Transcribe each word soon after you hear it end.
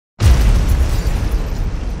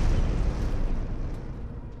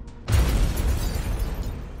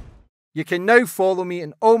You can now follow me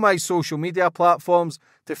on all my social media platforms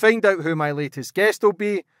to find out who my latest guest will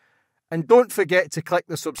be. And don't forget to click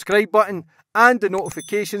the subscribe button and the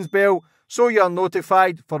notifications bell so you're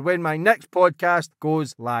notified for when my next podcast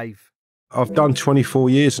goes live. I've done 24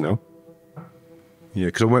 years now. Yeah,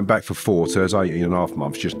 because I went back for 4, so there's 18 and a half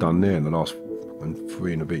months just done there in the last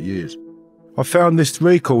 3 and a bit years. I found this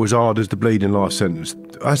recall as hard as the bleeding life sentence.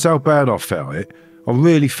 That's how bad I felt it. I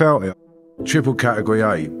really felt it. Triple category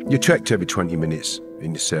A, you're checked every 20 minutes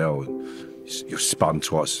in your cell. You're spun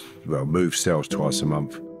twice, well, moved cells twice a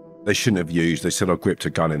month. They shouldn't have used, they said I gripped a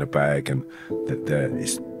gun in a bag and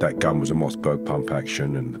that gun was a Mossberg pump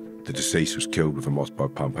action and the deceased was killed with a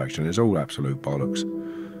Mossberg pump action. It's all absolute bollocks,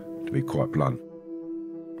 to be quite blunt.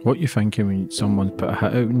 What you thinking when someone put a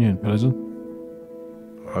hit out on you in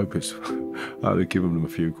prison? I hope it's, I'd have given them a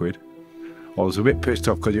few quid. I was a bit pissed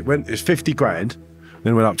off because it's 50 grand,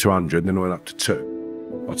 then it went up to 100, then it went up to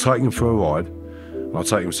 2. I'll take him for a ride, and I'll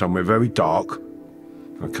take him somewhere very dark,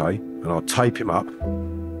 okay, and I'll tape him up,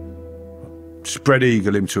 spread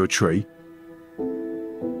eagle him to a tree,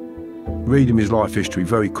 read him his life history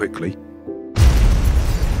very quickly.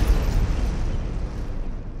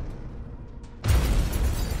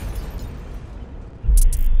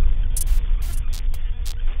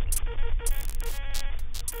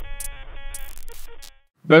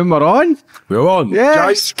 Boom, we're on. We're on.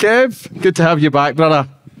 Yes, Kev. Good to have you back, brother.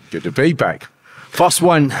 Good to be back. First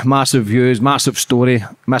one, massive views, massive story,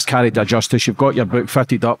 miscarriage of justice. You've got your book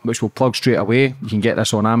fitted up, which we'll plug straight away. You can get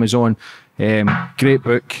this on Amazon. Great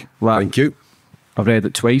book. Thank you. I've read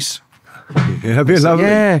it twice. Yeah, lovely.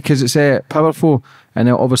 Yeah, because it's powerful. And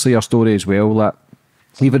obviously your story as well, that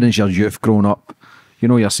even as your youth growing up, you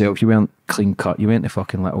know yourself, you weren't clean cut, you weren't a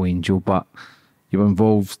fucking little angel, but you were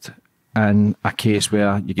involved in a case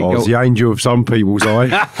where you get the angel of some people's eye.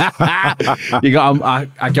 You got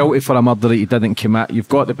a guilty for a murder that you didn't commit. You've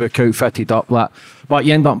got the book out, fitted up, but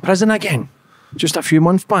you end up in prison again just a few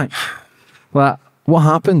months back. What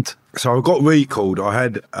happened? So I got recalled. I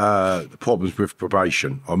had problems with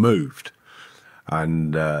probation. I moved,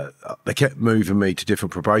 and they kept moving me to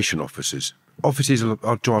different probation offices. Offices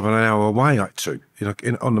I'd drive an hour away to,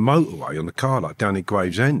 on the motorway, on the car, like down in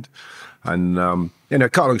Gravesend. And,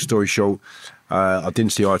 cut a long story short, I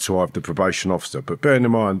didn't see eye to eye with the probation officer. But bearing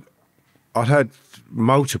in mind, I'd had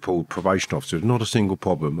multiple probation officers, not a single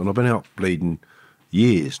problem. And I've been out bleeding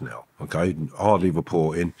years now, okay? Hardly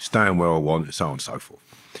reporting, staying where I want, so on and so forth.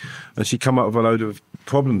 And she come up with a load of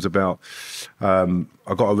problems about, I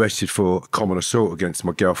got arrested for common assault against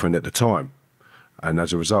my girlfriend at the time. And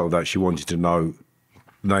as a result of that, she wanted to know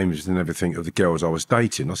names and everything of the girls I was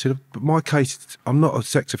dating. I said, but my case, I'm not a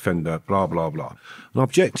sex offender, blah, blah, blah. And I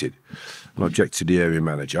objected. And I objected to the area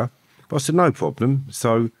manager. But I said, no problem.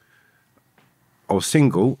 So I was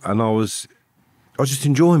single and I was just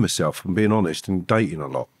enjoying myself and being honest and dating a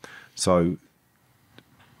lot. So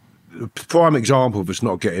the prime example of us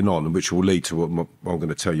not getting on, which will lead to what I'm going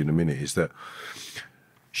to tell you in a minute, is that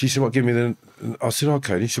she said, what, give me the... I said,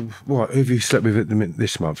 okay. And he said, what, who have you slept with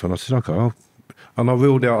this month? And I said, okay, and I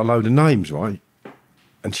reeled out a load of names, right?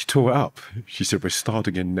 And she tore it up. She said, we'll start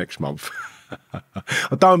again next month.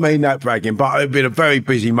 I don't mean that bragging, but it'd been a very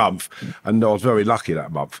busy month, and I was very lucky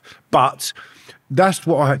that month. But that's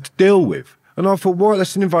what I had to deal with. And I thought, well,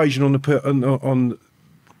 that's an invasion on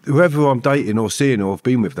whoever I'm dating or seeing or have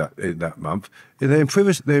been with that month. They're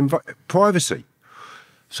in privacy.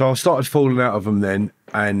 So I started falling out of them then,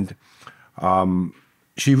 and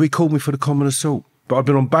she recalled me for the common assault. But I'd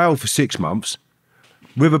been on bail for 6 months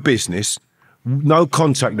with a business, no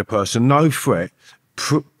contact with the person, no threat,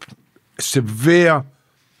 severe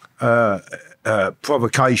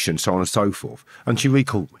provocation, so on and so forth. And she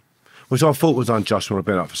recalled me, which I thought was unjust when I've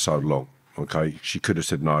been up for so long. Okay, she could have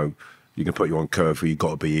said, no, you can put you on curfew, you've got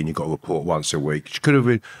to be in, you've got to report once a week. She could have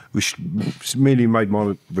merely made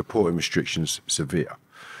my reporting restrictions severe.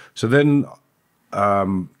 So then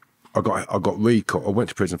I got recalled. I went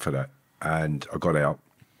to prison for that, and I got out.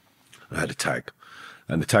 I had a tag,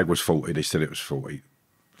 and the tag was 40. They said it was 40.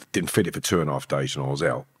 Didn't fit it for 2.5 days, and I was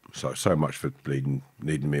out. So much for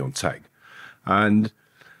needing me on tag. And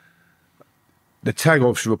the tag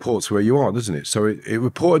obviously reports where you are, doesn't it? So it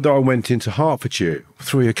reported that I went into Hertfordshire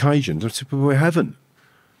 3 occasions. I said, but we haven't.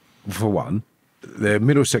 For one, their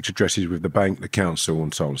Middlesex addresses with the bank, the council,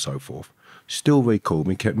 and so on and so forth. Still recalled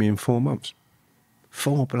me, kept me in 4 months.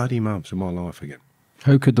 4 bloody months of my life again.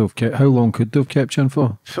 How long could they have kept you in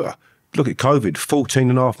for? Look at COVID,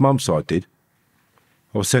 14.5 months I did.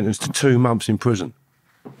 I was sentenced to 2 months in prison.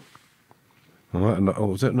 All right, and and I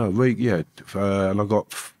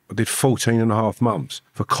did 14.5 months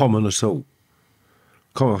for common assault.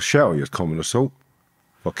 I'll shower you as common assault.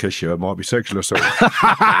 If I kiss you, it might be sexual assault.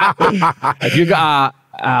 Have you got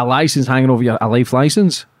a license hanging over a life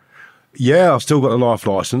license? Yeah, I've still got a life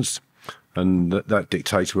license, and that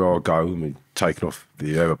dictates where I go. I mean, taken off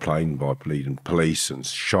the aeroplane by bleeding police and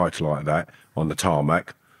shite like that on the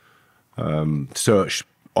tarmac. Searched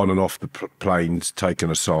on and off the planes,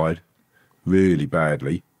 taken aside really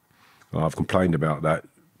badly. I've complained about that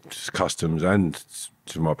to customs and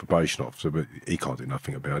to my probation officer, but he can't do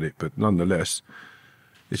nothing about it. But nonetheless,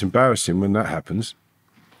 it's embarrassing when that happens.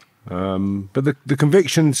 But the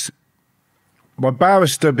convictions, my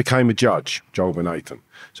barrister became a judge, Joel Benathan,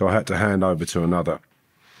 so I had to hand over to another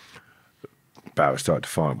barrister to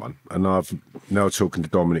find one. And I've now talking to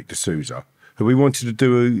Dominic D'Souza, who we wanted to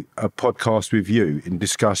do a podcast with you and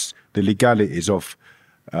discuss the legalities of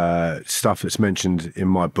stuff that's mentioned in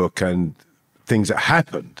my book and things that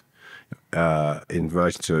happened in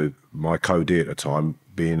relation to my co-D at the time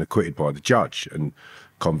being acquitted by the judge and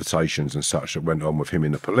conversations and such that went on with him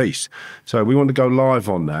in the police. So we want to go live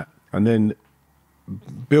on that and then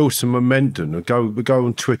build some momentum and we go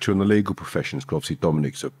on Twitter and the legal professions, because obviously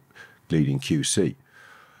Dominic's a leading QC,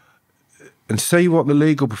 and see what the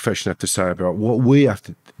legal profession have to say about what we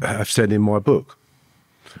have said in my book.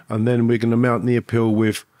 And then we're going to mount the appeal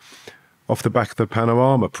with, off the back of the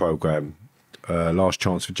Panorama programme, Last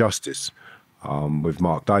Chance for Justice, with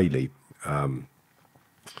Mark Daly and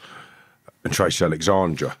Tracy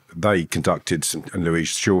Alexandra. They conducted some, and Louise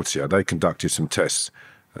Shortier, they conducted some tests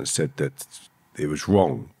and said that it was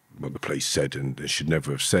wrong what the police said and they should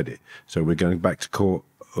never have said it. So we're going back to court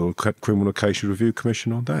or Criminal Case Review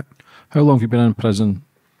Commission on that. How long have you been in prison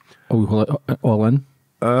all in?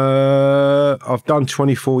 I've done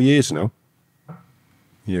 24 years now.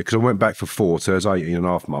 Yeah, because I went back for 4, so there's 18 and a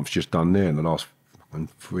half months just done there in the last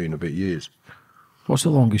 3 and a bit years. What's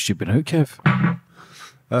the longest you've been out, Kev?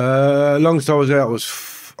 Longest I was out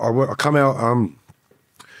was, I come out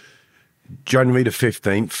January the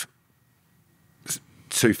 15th,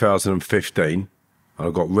 2015, and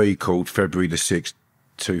I got recalled February the 6th,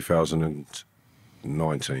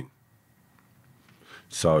 2019.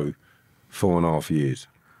 So 4.5 years.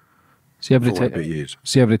 See,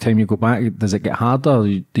 every time you go back, does it get harder, or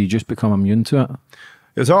do you just become immune to it?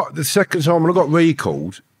 It was the second time when I got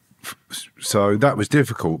recalled, so that was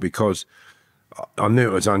difficult because I knew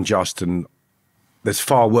it was unjust, and there's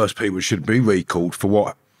far worse people who should be recalled for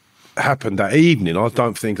what happened that evening. I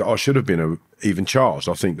don't think that I should have been even charged.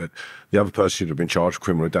 I think that the other person should have been charged for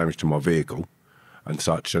criminal damage to my vehicle and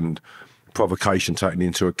such, and provocation taken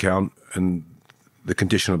into account, and the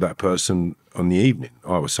condition of that person on the evening.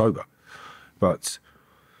 I was sober. But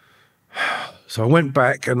so I went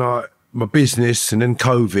back, and my business, and then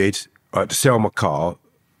COVID, I had to sell my car.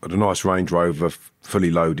 I had a nice Range Rover,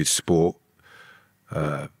 fully loaded Sport.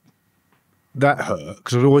 That hurt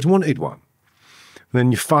because I'd always wanted one. And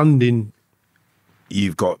then your funding,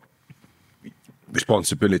 you've got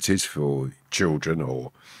responsibilities for children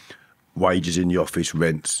or wages in the office,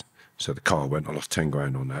 rents. So the car went, I lost 10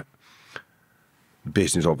 grand on that. The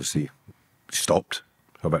business obviously stopped.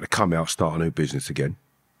 I've had to come out, start a new business again,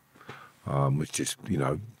 which is, you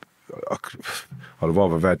know, I'd have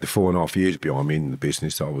rather have had the 4.5 years behind me in the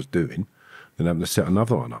business that I was doing than having to set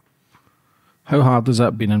another one up. How hard has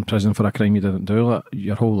that been in prison for a crime you didn't do? Like,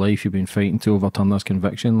 your whole life you've been fighting to overturn this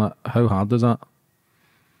conviction. Like, how hard is that?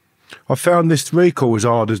 I found this recall as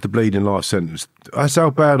hard as the bleeding life sentence. That's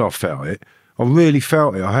how bad I felt it. I really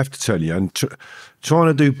felt it, I have to tell you. And trying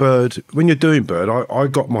to do Bird, when you're doing Bird, I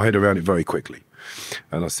got my head around it very quickly.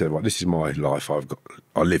 And I said, well, this is my life.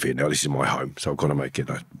 I live here now. This is my home. So I've got to make it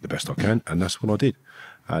the best I can. And that's what I did.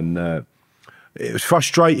 And it was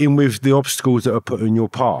frustrating with the obstacles that are put in your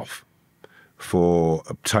path for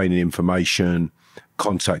obtaining information,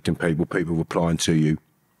 contacting people replying to you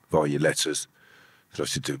via your letters. So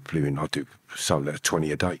I do some letter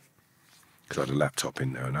 20 a day because I had a laptop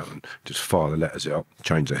in there and just file the letters out,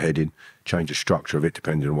 change the heading, change the structure of it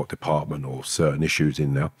depending on what department or certain issues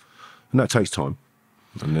in there. And that takes time.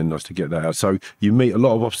 And then nice to get that out. So you meet a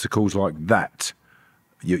lot of obstacles like that.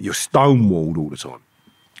 You're stonewalled all the time.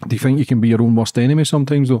 Do you think you can be your own worst enemy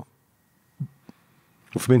sometimes, though?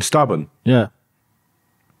 For being stubborn? Yeah.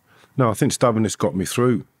 No, I think stubbornness got me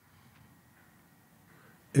through.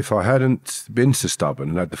 If I hadn't been so stubborn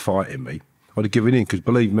and had the fight in me, I'd have given in, because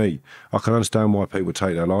believe me, I can understand why people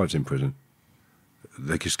take their lives in prison.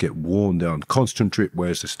 They just get worn down. Constant drip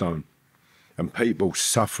wears the stone. And people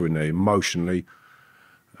suffering there emotionally,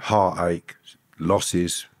 heartache,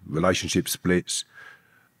 losses, relationship splits,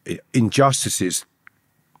 injustices,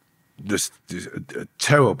 just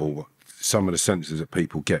terrible some of the sentences that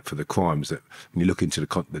people get for the crimes, that when you look into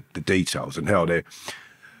the details and how the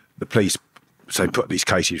police say put these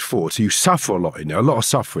cases forward, so you suffer a lot in there, a lot of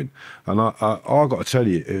suffering. And I got to tell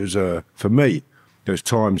you, it was for me, there was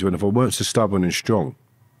times when if I weren't so stubborn and strong,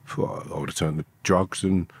 I would have turned to drugs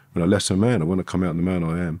and a lesser man. I wouldn't have come out the man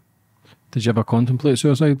I am. Did you ever contemplate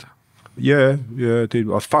suicide? Yeah, I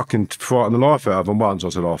did. I fucking frightened the life out of them once. I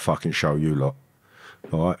said, I'll fucking show you lot.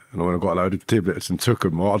 All right. And when I got a load of tablets and took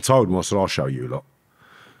them, I told them, I said, I'll show you lot.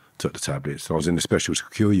 Took the tablets. I was in the special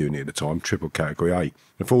secure unit at the time, triple category A.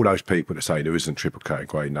 And for all those people that say there isn't triple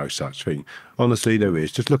category A, no such thing, honestly, there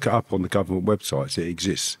is. Just look it up on the government websites. It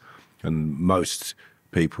exists. And most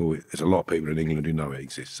people, there's a lot of people in England who know it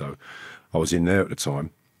exists. So I was in there at the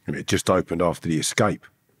time, and it just opened after the escape.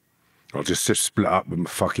 I just split up with a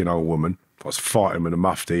fucking old woman. I was fighting with a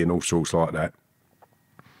mufti and all sorts like that.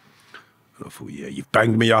 And I thought, yeah, you've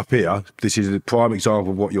banged me up here. This is a prime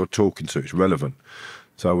example of what you're talking to. It's relevant.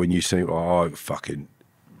 So when you think, oh, fucking...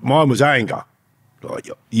 Mine was anger. Like,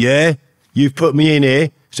 yeah, you've put me in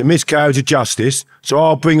here. It's a miscarriage of justice. So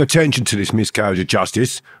I'll bring attention to this miscarriage of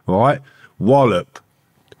justice, all right? Wallop.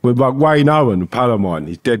 With like Wayne Owen, a pal of mine.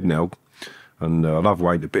 He's dead now. And I love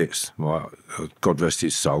Wayne to bits. Right? God rest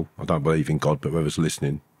his soul. I don't believe in God, but whoever's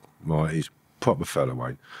listening, right, he's a proper fella,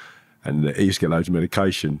 Wayne. And he used to get loads of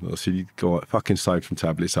medication. I said, you got fucking save some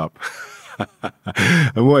tablets up.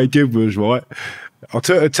 And what he did was, right, I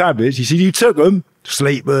took the tablets. He said, you took them?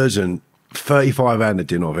 Sleepers and 35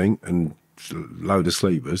 Anadin, I think, and a load of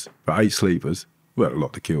sleepers, about 8 sleepers. Well, a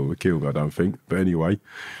lot to kill me, I don't think. But anyway,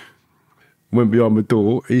 went behind my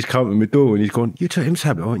door. He's come to my door and he's gone, you took him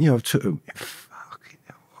tablet? I went, yeah, I've took him. Fucking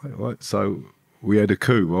hell, right? So we had a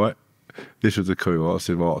coup, right? This was a coup. Right? I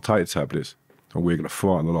said, well, I'll take the tablets and we're going to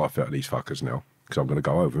frighten the life out of these fuckers now because I'm going to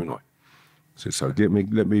go over, aren't I? I said, so let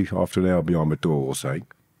me after an hour behind my door or something.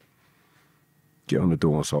 Get on the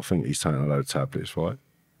door, so I think he's taking a load of tablets, right?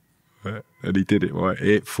 And he did it, right?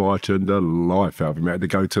 It frightened the life out of him. He had to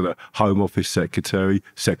go to the Home Office Secretary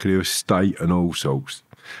of State and all sorts.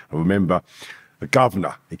 I remember the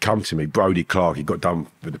governor, he come to me, Brodie Clark, he got done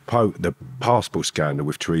with the passport scandal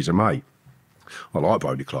with Theresa May. I like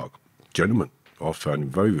Brodie Clark, gentleman. I found him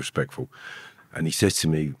very respectful. And he says to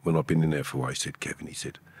me, when I've been in there for a while, he said, Kevin, he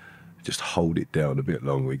said, just hold it down a bit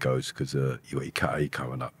longer, he goes, because you got your Cat A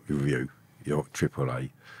coming up, review, your AAA.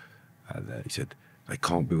 And he said, they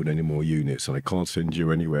can't build any more units and they can't send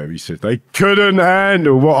you anywhere. He said, they couldn't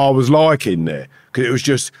handle what I was like in there. Because it was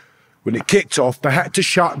just, when it kicked off, they had to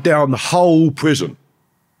shut down the whole prison.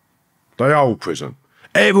 The whole prison.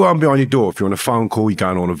 Everyone behind your door. If you're on a phone call, you're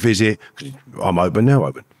going on a visit. I'm open, now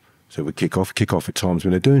open. So we kick off at times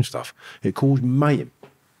when they're doing stuff. It caused mayhem.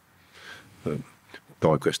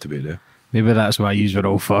 Digress to be there. Maybe that's why you were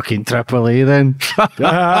all fucking AAA then.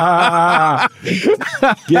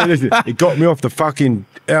 Yeah, listen, it got me off the fucking,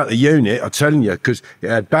 out the unit, I'm telling you, because it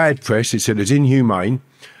had bad press. It said it was inhumane.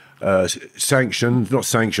 Sanctions, not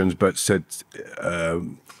sanctions, but said,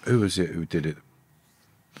 who was it who did it?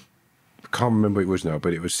 I can't remember who it was now,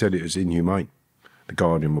 but it was said it was inhumane. The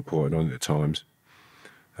Guardian reported on it at times.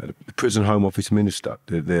 The Prison Home Office Minister,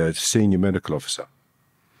 their senior medical officer,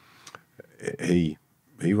 he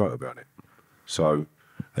wrote about it. So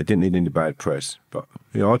they didn't need any bad press. But,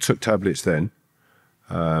 you know, I took tablets then.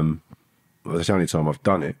 Well, that's the only time I've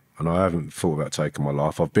done it, and I haven't thought about taking my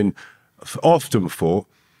life. I've been often thought,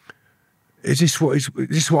 is this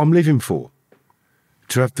what I'm living for?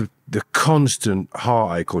 To have the constant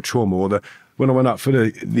heartache or trauma, or when I went up for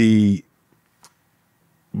the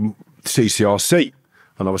CCRC,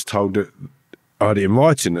 and I was told that I had it in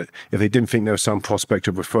writing that if they didn't think there was some prospect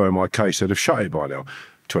of referring my case, they'd have shut it by now.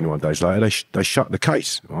 21 days later, they shut the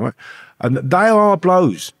case, all right? And they are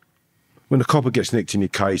blows. When the copper gets nicked in your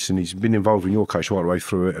case and he's been involved in your case right the way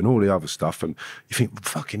through it and all the other stuff, and you think,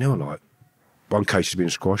 fucking hell, like, one case has been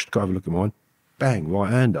squashed, go have a look at mine. Bang,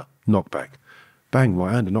 right-hander, knockback. Bang,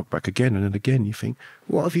 right-hander, knockback again, and then again. You think,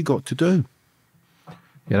 what have you got to do?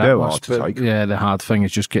 Yeah, they're hard to take. Yeah, the hard thing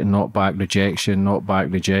is just getting knocked back, rejection.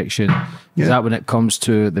 Yeah. Is that when it comes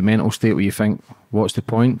to the mental state where you think, what's the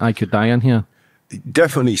point? I could die in here.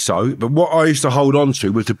 Definitely so. But what I used to hold on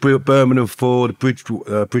to was the Birmingham 4,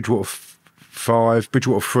 the Bridgewater 5,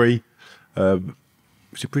 Bridgewater 3. Was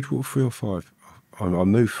it Bridgewater 3 or 5? I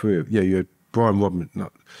knew 3. Yeah, you had Brian Rodman. No,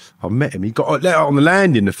 I met him. He got let out on the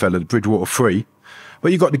landing, the fella, the Bridgewater 3.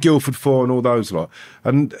 But you got the Guildford 4 and all those lot.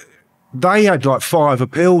 And they had like 5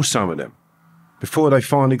 appeals, some of them, before they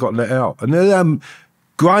finally got let out. And they're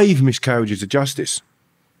grave miscarriages of justice.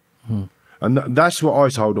 And that's what I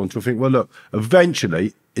hold on to. I think, well, look,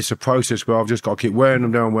 eventually it's a process where I've just got to keep wearing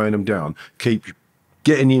them down, keep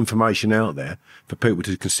getting the information out there for people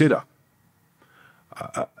to consider.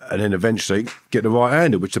 And then eventually get the right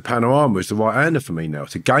hander, which the Panorama is the right hander for me now.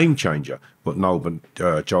 It's a game changer, what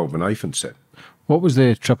Joel Van Nathan said. What was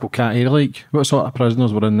the triple cat here like? What sort of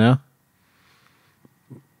prisoners were in there?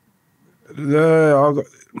 I got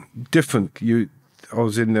different. I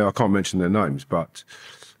was in there. I can't mention their names, but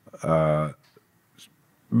I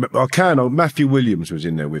can. Matthew Williams was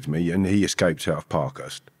in there with me, and he escaped out of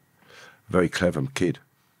Parkhurst. Very clever kid.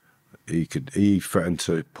 He threatened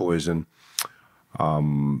to poison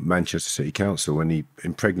Manchester City Council when he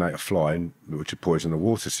impregnated a fly, which had poisoned the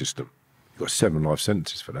water system. He got 7 life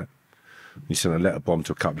sentences for that. He sent a letter bomb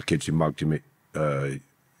to a couple of kids who mugged him at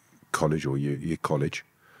college or year college.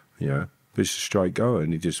 Yeah, but it's a straight goer,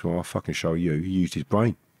 and he just, well, I'll fucking show you. He used his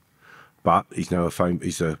brain, but he's now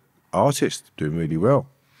he's an artist doing really well.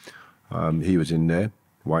 He was in there.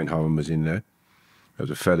 Wayne Holman was in there. There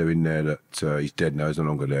was a fellow in there that he's dead now. He's no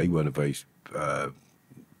longer there. He wasn't a very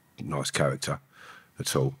nice character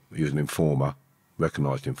at all. He was an informer,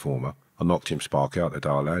 recognised informer. I knocked him spark out the day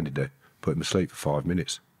I landed there, put him asleep for 5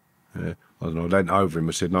 minutes. Yeah. I leant over him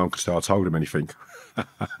and said, no one can say I told him anything.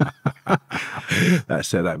 That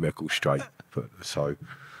set that record straight. But, so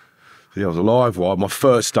yeah, I was a live wire, my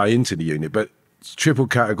first day into the unit, but triple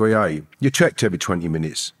category A, you're checked every 20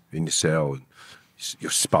 minutes in the cell. And you're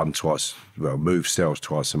spun move cells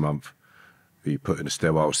twice a month. You put in a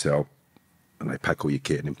sterile cell and they pack all your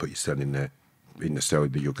kit and then put your cell in there, in the cell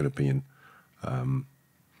that you're going to be in. And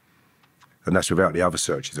that's without the other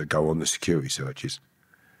searches that go on, the security searches.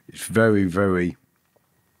 It's very, very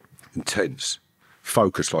intense.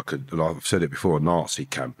 Focused like I've said it before, a Nazi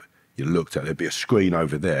camp. You looked at, there'd be a screen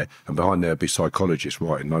over there, and behind there'd be psychologists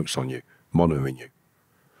writing notes on you, monitoring you.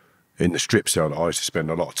 In the strip cell that I used to spend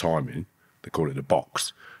a lot of time in, they call it the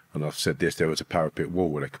box, and I've said this, there was a parapet wall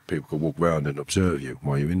where people could walk around and observe you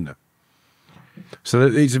while you're in there. So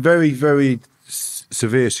it's a very, very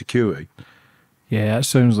severe security. Yeah, it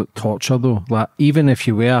sounds like torture though. Like, even if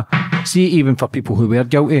you were, see, even for people who were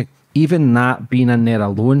guilty, even that being in there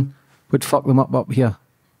alone would fuck them up here.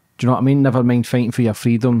 Do you know what I mean? Never mind fighting for your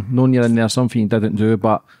freedom, knowing you're in there, something you didn't do,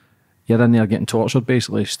 but you're in there getting tortured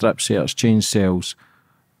basically, strip search, change cells.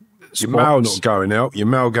 Your mail not going out, your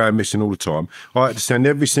mail going missing all the time. I had to send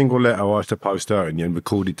every single letter I had to post out in the end,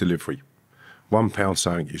 recorded delivery. £1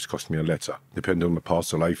 saying it used to cost me a letter, depending on the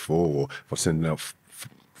parcel A4, or if I send out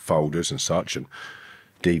folders and such, and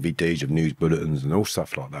DVDs of news bulletins and all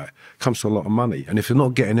stuff like that. It comes to a lot of money. And if you're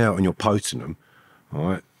not getting out and you're posting them, all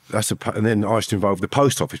right, and then I used to involve the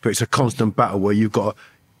post office, but it's a constant battle where you've got to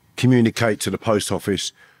communicate to the post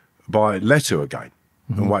office by letter again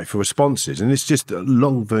and wait for responses. And it's just a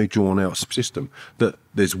long, very drawn-out system that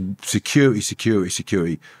there's security.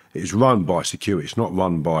 It's run by security. It's not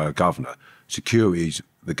run by a governor. Security's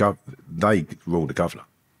they rule the governor.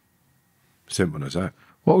 Simple as that.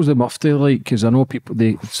 What was the Mufti like? Because I know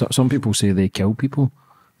some people say they kill people.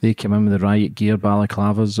 They came in with the riot gear,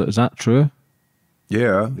 balaclavas. Is that true?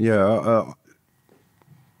 Yeah.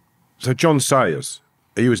 So John Sayers,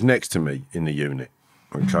 he was next to me in the unit,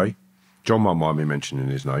 okay? John won't mind me mentioning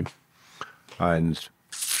his name. And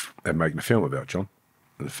they're making a film about John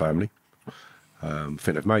and the family. I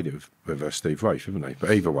think they've made it with Steve Rafe, haven't they?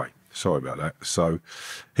 But either way, sorry about that. So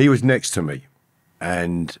he was next to me,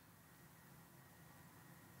 and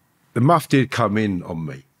the Mufti had come in on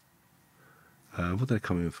me. What did they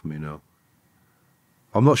come in for me now?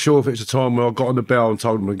 I'm not sure if it's a time where I got on the bell and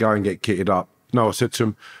told them to go and get kitted up. No, I said to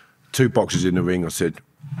them, 2 boxes in the ring. I said,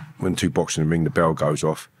 when 2 boxes in the ring, the bell goes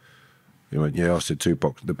off. He went, yeah, I said 2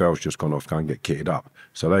 boxes, the bell's just gone off, go and get kitted up.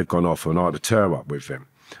 So they've gone off, and I had a tear up with them.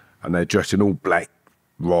 And they're dressed in all black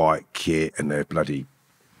riot kit, and they're bloody,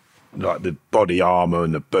 like the body armour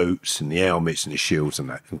and the boots and the helmets and the shields and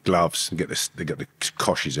that, and gloves, and they get the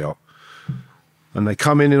coshes out. And they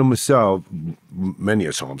come in on my cell many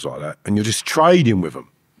a times like that, and you're just trading with them.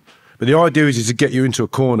 But the idea is to get you into a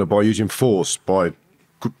corner by using force.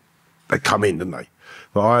 They come in, don't they?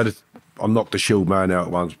 But I knocked the shield man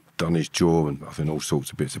out once, done his jaw, and I think all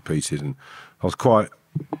sorts of bits and pieces. And I was quite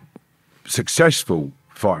successful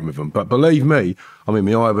fighting with them. But believe me, I mean,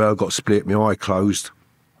 my eyebrow got split, my eye closed.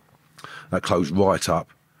 That closed right up.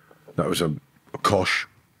 That was a cosh.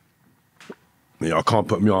 Yeah, I can't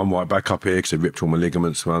put my arm right back up here because they ripped all my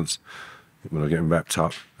ligaments once when I was getting wrapped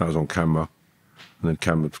up. That was on camera. And then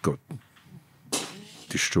camera got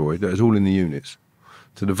destroyed. That was all in the units.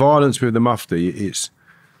 So the violence with the Mufti, it's...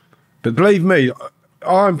 But believe me,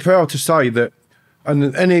 I'm proud to say that,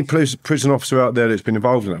 and any prison officer out there that's been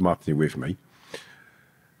involved in that Mufti with me,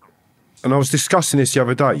 and I was discussing this the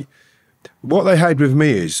other day, what they had with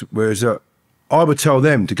me was that I would tell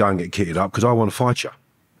them to go and get kitted up because I want to fight you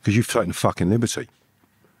because you've taken a fucking liberty.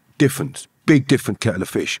 Different, big different kettle of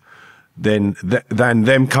fish than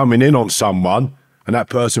them coming in on someone and that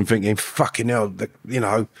person thinking, fucking hell, you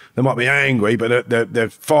know, they might be angry, but they're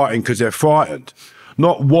fighting because they're frightened,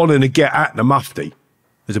 not wanting to get at the mufti.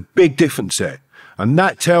 There's a big difference there. And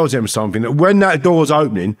that tells them something, that when that door's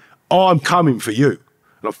opening, I'm coming for you. And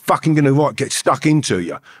I'm fucking going to get stuck into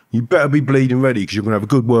you. You better be bleeding ready because you're going to have a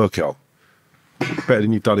good workout. Better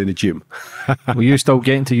than you've done in the gym. Were you still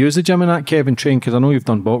getting to use the gym in that, Kevin, train? Because I know you've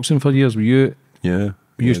done boxing for years. Were you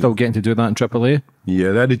still getting to do that in AAA?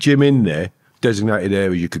 Yeah, they had a gym in there, designated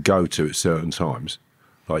area you could go to at certain times.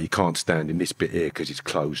 Like you can't stand in this bit here because it's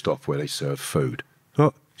closed off where they serve food.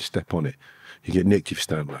 Oh, step on it. You get nicked if you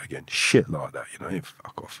stand on that again. Shit like that, you know, you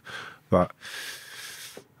fuck off. But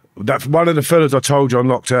that one of the fellas I told you I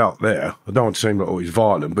knocked out there, I don't want to seem like always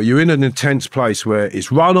violent, but you're in an intense place where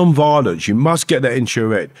it's run on violence. You must get that into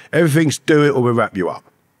your head. Everything's do it or we'll wrap you up.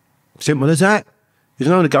 Simple as that. There's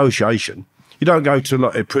no negotiation. You don't go to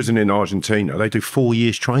like a prison in Argentina. They do 4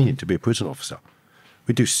 years training to be a prison officer.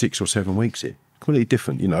 We do 6 or 7 weeks here. Completely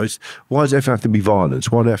different, you know. Why does everything have to be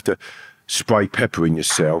violence? Why do they have to spray pepper in your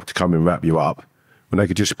cell to come and wrap you up when they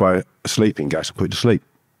could just spray a sleeping gas and put you to sleep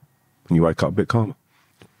and you wake up a bit calmer?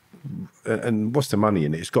 And what's the money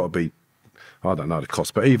in it? It's got to be, I don't know the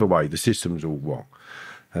cost, but either way, the system's all wrong.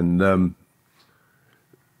 And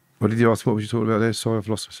what did you ask? What was you talking about there? Sorry, I've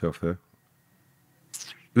lost myself there.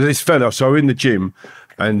 This fella, so in the gym,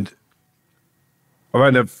 and I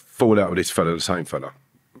had a fallout with this fella, the same fella.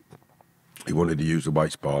 He wanted to use the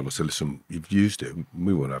weights bar, and I said, listen, you've used it,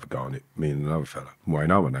 we want to have a go on it, me and another fella,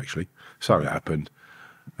 Wayne Owen actually. So it happened,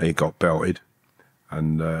 and he got belted,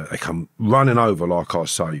 and they come running over, like I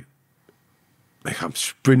say, they come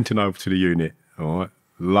sprinting over to the unit, all right,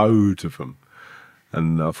 loads of them.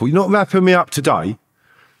 And I thought, you're not wrapping me up today.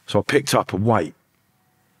 So I picked up a weight,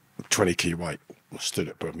 20 key weight. I stood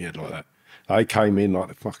it above my head like that. They came in like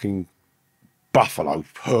the fucking buffalo,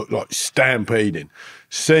 hurt, like stampeding.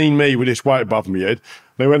 Seen me with this weight above my head.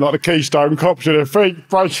 They went like the Keystone Cops to their feet.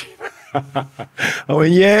 I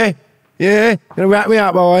went, yeah, gonna wrap me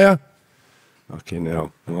up, are you? Fucking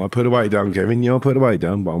hell. Well, I put the weight down, Kevin. Yeah, I put the weight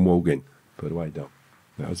down, but I'm walking. Put the weight down.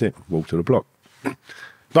 That was it. Walk to the block.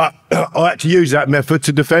 But I had to use that method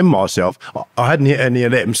to defend myself. I hadn't hit any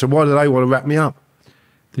of them, so why do they want to wrap me up?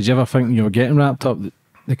 Did you ever think when you were getting wrapped up that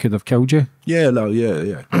they could have killed you? Yeah, no,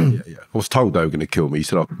 yeah. I was told they were going to kill me. He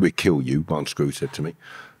said, we'd kill you, one screw said to me.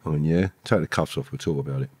 I went, yeah, take the cuffs off, we'll talk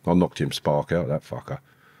about it. I knocked him spark out, that fucker,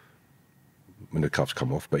 when the cuffs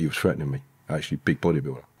come off, but he was threatening me. Actually, big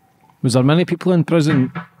bodybuilder. Was there many people in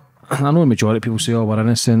prison? I know the majority of people say, oh, we're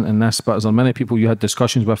innocent in this, but is there many people you had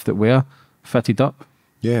discussions with that were fitted up?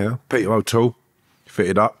 Yeah, Peter O'Toole,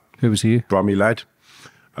 fitted up. Who was he? Brummy lad.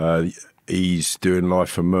 He's doing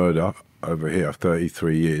life for murder over here,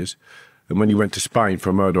 33 years. And when he went to Spain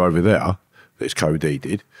for a murder over there, this Cody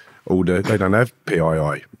did, they don't have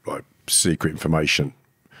PII, like secret information.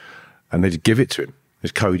 And they just give it to him.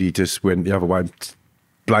 This Cody just went the other way and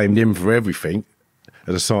blamed him for everything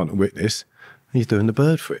as a silent witness. And he's doing the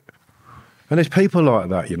bird for it. And there's people like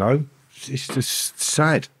that, you know. It's just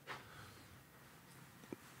sad.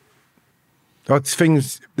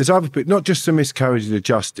 There's other people, not just the miscarriages of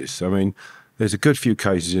justice. I mean, there's a good few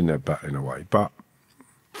cases in there, but in a way, but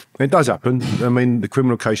it does happen. I mean, the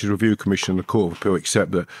Criminal Cases Review Commission and the Court of Appeal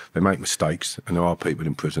accept that they make mistakes, and there are people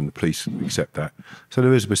in prison. The police accept that, so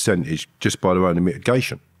there is a percentage just by their own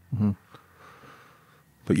mitigation. Mm-hmm.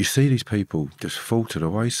 But you see these people just fall to the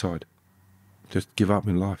wayside, just give up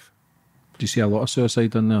in life. Do you see a lot of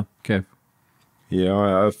suicide in there, Kev?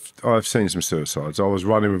 Yeah, I've seen some suicides. I was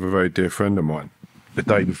running with a very dear friend of mine the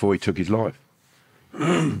day before he took his life.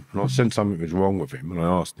 And I sensed something was wrong with him, and I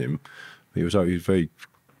asked him. He was a very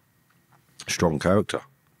strong character.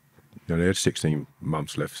 You know, they had 16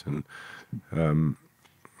 months left, and that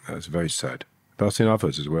was very sad. But I've seen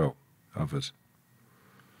others as well, others.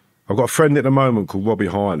 I've got a friend at the moment called Robbie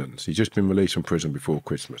Highlands. He's just been released from prison before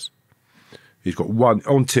Christmas. He's got one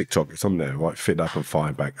on TikTok, it's on there, right? Fit Up and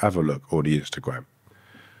Fine Back. Have a look, or the Instagram.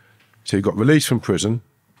 So he got released from prison.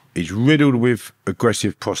 He's riddled with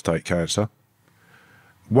aggressive prostate cancer.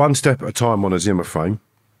 One step at a time on a Zimmer frame,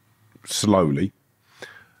 slowly.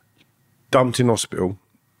 Dumped in hospital.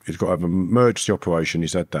 He's got to have an emergency operation.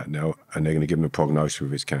 He's had that now, and they're going to give him a prognosis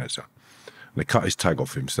of his cancer. And they cut his tag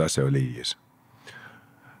off him, so that's how he is.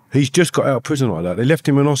 He's just got out of prison like that. They left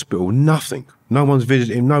him in hospital, nothing. No one's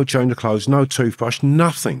visited him, no change of clothes, no toothbrush,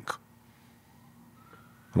 nothing.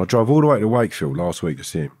 And I drove all the way to Wakefield last week to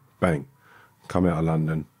see him. Bang. Come out of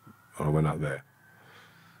London, and I went up there.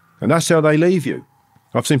 And that's how they leave you.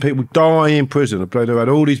 I've seen people die in prison. They've had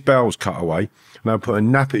all his bowels cut away, and they're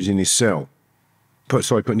putting nappies in his cell.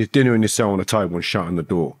 Putting his dinner in his cell on the table and shutting the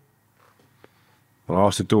door. And I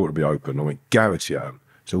asked the door to be open. I went, Garrity at him.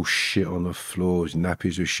 It's all shit on the floor. His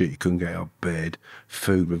nappies were shit. He couldn't get out of bed.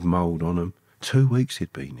 Food with mould on them. 2 weeks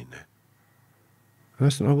he'd been in there. And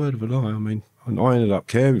that's no word of a lie. I mean, I ended up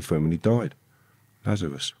caring for him and he died.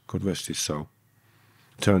 Lazarus, God rest his soul.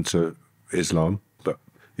 Turned to Islam, but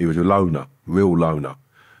he was a loner, real loner.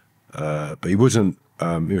 But he wasn't, he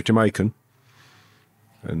was Jamaican.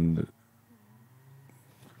 And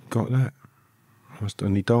got that.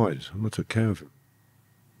 And he died. And I took care of him.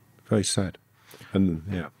 Very sad. And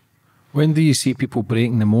yeah. When do you see people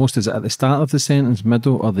breaking the most? Is it at the start of the sentence,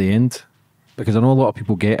 middle, or the end? Because I know a lot of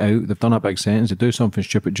people get out, they've done a big sentence, they do something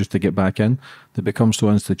stupid just to get back in. They become so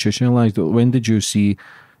institutionalised. When did you see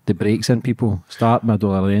the breaks in people? Start,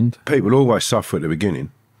 middle, or end? People always suffer at the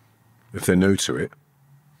beginning if they're new to it,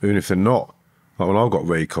 even if they're not. Like when I got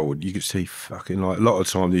recalled, you could see fucking like a lot of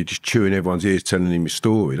the time you're just chewing everyone's ears, telling them your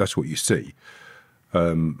story. That's what you see.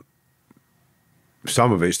 Some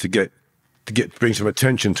of it's to bring some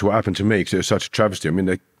attention to what happened to me because it was such a travesty. I mean,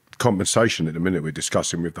 the compensation at the minute we're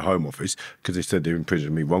discussing with the Home Office because they said they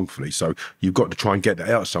imprisoned me wrongfully. So you've got to try and get that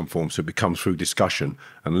out of some form so it becomes through discussion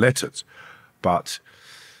and letters. But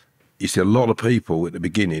you see a lot of people at the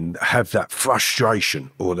beginning have that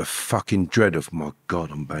frustration or the fucking dread of, my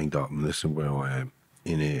God, I'm banged up and listen where I am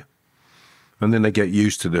in here. And then they get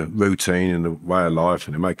used to the routine and the way of life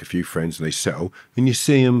and they make a few friends and they settle and you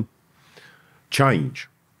see them change.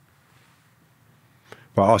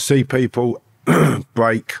 But I see people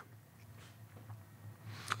break.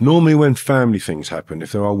 Normally when family things happen,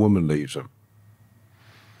 if their old woman leaves them,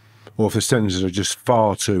 or if the sentences are just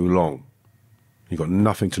far too long, you've got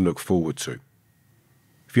nothing to look forward to.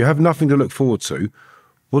 If you have nothing to look forward to,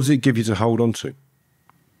 what does it give you to hold on to?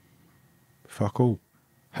 Fuck all.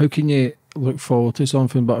 How can you look forward to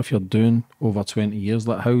something, but if you're doing over 20 years,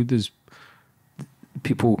 like how does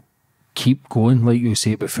people keep going, like you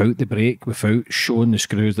say, without the break, without showing the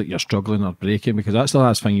screws that you're struggling or breaking? Because that's the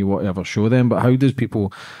last thing you want to ever show them. But how does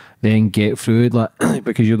people then get through it? Like,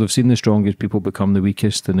 because you'd have seen the strongest people become the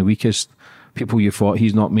weakest, and the weakest people you thought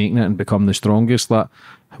he's not making it and become the strongest. Like,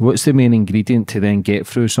 what's the main ingredient to then get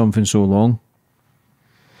through something so long?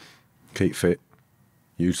 Keep fit.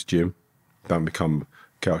 Use the gym. Don't become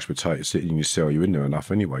couch potato sitting in your cell. You're in there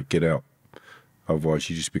enough anyway. Get out. Otherwise,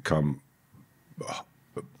 you just become.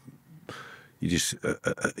 You just,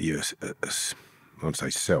 you're, I won't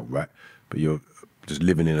say cell rat, but you're just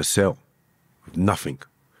living in a cell with nothing,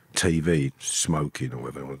 TV, smoking, or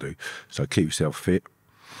whatever you want to do. So keep yourself fit.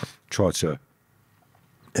 Try to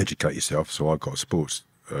educate yourself. So I got a sports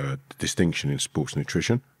distinction in sports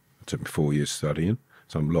nutrition. It took me 4 years studying.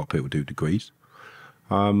 So a lot of people do degrees.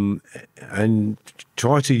 And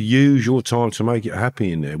try to use your time to make it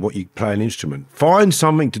happy in there. What you play an instrument. Find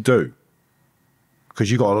something to do. Because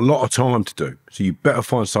you've got a lot of time to do. So you better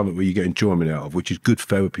find something where you get enjoyment out of, which is good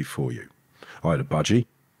therapy for you. I had a budgie,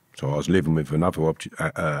 so I was living with another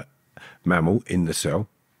mammal in the cell.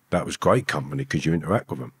 That was great company because you interact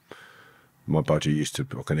with them. My budgie used to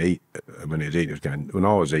fucking eat. When he was eating, it was going, when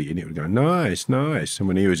I was eating, it would go, nice, nice. And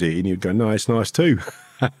when he was eating, he would go, nice, nice too.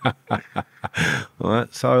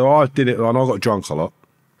 Right, so I did it, and I got drunk a lot.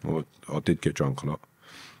 I did get drunk a lot.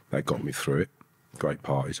 That got me through it. Great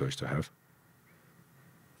parties I used to have.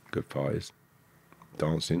 Good parties,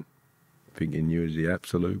 dancing, thinking you was the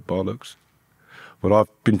absolute bollocks. But I've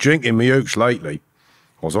been drinking my ooks lately.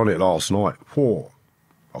 I was on it last night. Whoa,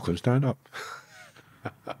 I couldn't stand up.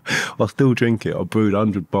 I still drink it. I brewed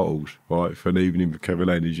 100 bottles, right, for an evening with Kevin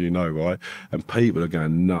Lane, as you know, right? And people are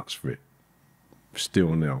going nuts for it.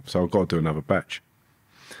 Still now. So I've got to do another batch.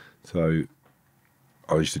 So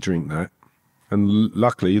I used to drink that. And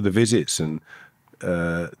luckily, the visits and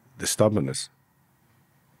the stubbornness.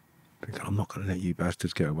 I'm not going to let you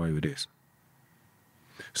bastards get away with this.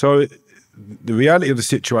 So the reality of the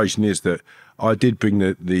situation is that I did bring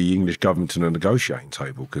the English government to the negotiating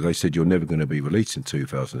table because they said you're never going to be released in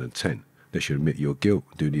 2010. They should admit your guilt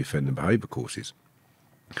and do the offending behaviour courses.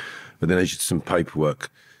 But then there's some paperwork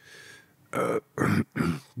was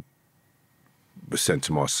sent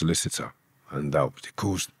to my solicitor, and that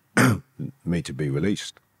caused me to be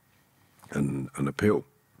released and an appeal.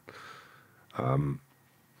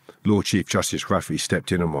 Lord Chief Justice Rafferty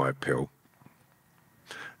stepped in on my appeal,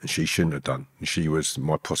 and she shouldn't have done. And she was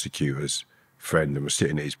my prosecutor's friend and was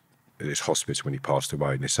sitting at his hospice when he passed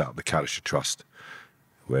away, and they set up the Callister Trust,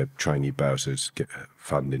 where trainee bowsers get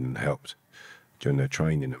funding and helped during their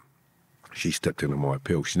training. She stepped in on my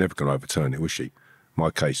appeal. She's never going to overturn it, was she? My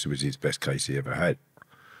case was his best case he ever had.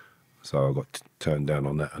 So I got turned down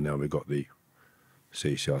on that, and now we've got the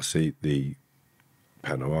CCRC, the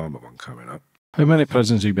Panorama one coming up. How many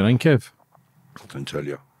prisons have you been in, Kev? I can tell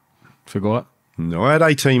you. Forgot. No, I had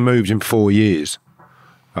 18 moves in 4 years.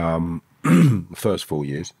 The first 4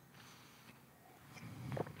 years.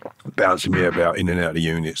 Bouncing me about in and out of the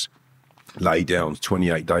units. Lay downs,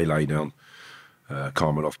 28-day lay down.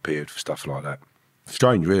 Calming off period for stuff like that.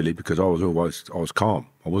 Strange, really, because I was calm.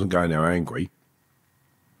 I wasn't going there angry.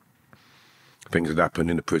 Things had happened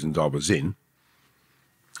in the prisons I was in.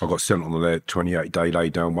 I got sent on a 28-day lay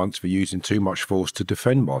down once for using too much force to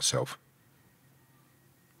defend myself.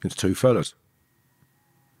 It's 2 fellas.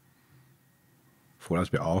 Thought that was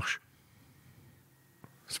a bit harsh.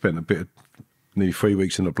 Spent nearly 3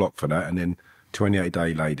 weeks in the block for that, and then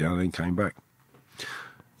 28-day lay down, and then came back.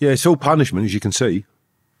 Yeah, it's all punishment, as you can see.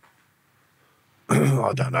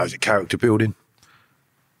 I don't know, is it character building?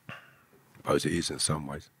 I suppose it is in some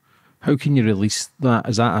ways. How can you release that?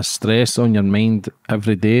 Is that a stress on your mind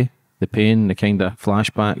every day? The pain, the kind of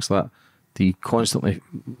flashbacks that do you constantly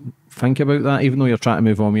think about that? Even though you're trying to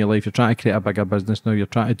move on with your life, you're trying to create a bigger business now, you're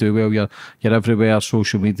trying to do well, you're everywhere,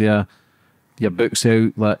 social media, your book's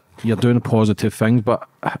out, like you're doing positive things, but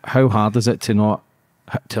how hard is it to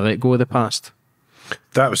let go of the past?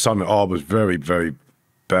 That was something I was very, very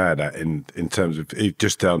bad at in terms of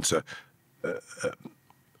just down to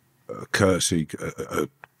a courtesy, a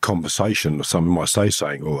conversation or something might say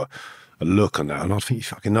something or a look on that, and I think you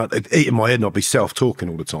fucking know, it'd eat in my head and I'd be self-talking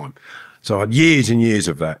all the time. So I had years and years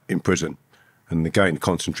of that in prison, and again,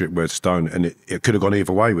 concentric word stone, and it could have gone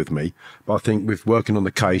either way with me, but I think with working on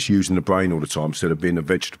the case, using the brain all the time instead of being a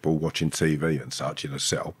vegetable watching TV and such in a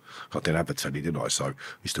cell, I didn't have a telly, did I? So I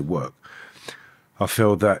used to work. I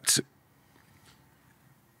feel that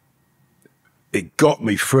it got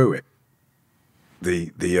me through it.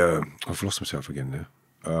 I've lost myself again now.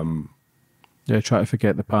 Try to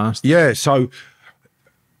forget the past. Yeah, so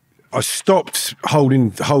I stopped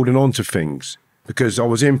holding on to things because I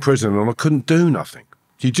was in prison and I couldn't do nothing.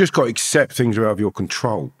 You just got to accept things are out of your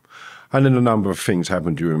control. And then a number of things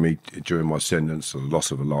happened during my sentence, the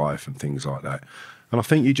loss of a life and things like that. And I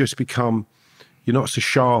think you just become, you're not so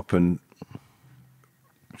sharp and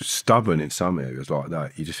stubborn in some areas like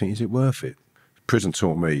that. You just think, is it worth it? Prison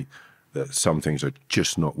taught me that some things are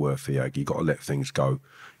just not worth the egg. You've got to let things go,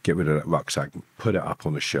 get rid of that rucksack, put it up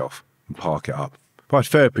on the shelf and park it up. But I had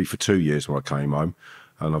therapy for 2 years when I came home,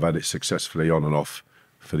 and I've had it successfully on and off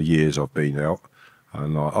for the years I've been out.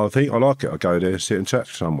 And I think I like it. I go there, sit and chat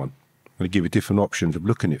to someone, and they give you different options of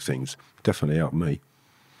looking at things. Definitely helped me.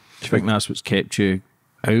 Do you think that's what's kept you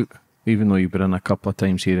out, even though you've been in a couple of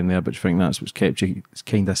times here and there, but do you think that's what's kept you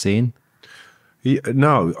kind of sane? Yeah,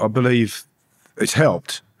 no, I believe it's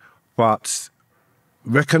helped, but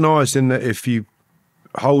recognising that if you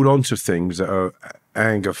hold on to things that are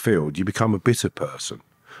anger-filled, you become a bitter person.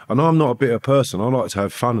 And I'm not a bitter person. I like to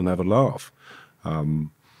have fun and have a laugh.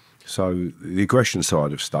 So the aggression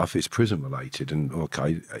side of stuff is prison-related, and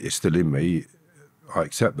okay, it's still in me. I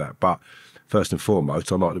accept that. But first and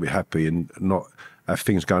foremost, I like to be happy and not have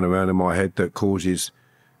things going around in my head that causes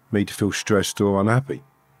me to feel stressed or unhappy.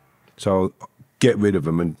 So get rid of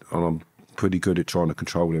them, and I'm pretty good at trying to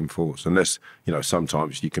control them thoughts. Unless,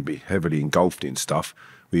 sometimes you can be heavily engulfed in stuff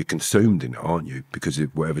where you're consumed in it, aren't you? Because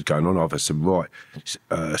of whatever's going on. I've had some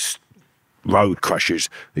road crashes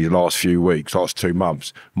these last 2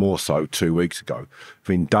 months, more so 2 weeks ago.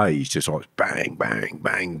 Within days, just like bang, bang,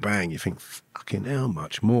 bang, bang. You think, fucking how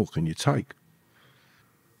much more can you take?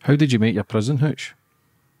 How did you make your prison hooch?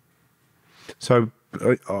 So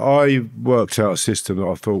I worked out a system that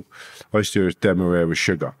I thought I used to do as Demerara with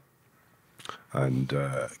sugar, and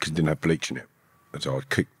because it didn't have bleach in it, and so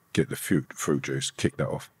I'd get the fruit juice, kick that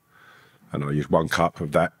off, and I use 1 cup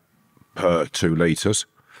of that per 2 litres.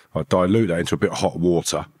 I'd dilute that into a bit of hot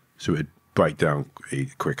water so it'd break down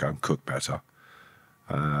quicker and cook better.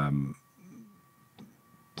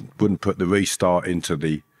 Wouldn't put the restart into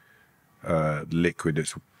the liquid.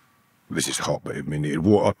 This is hot, but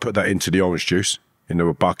I'd put that into the orange juice into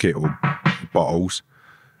a bucket or bottles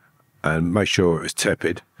and make sure it was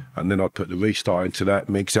tepid. And then I'd put the restart into that,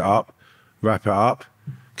 mix it up, wrap it up,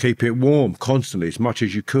 keep it warm constantly as much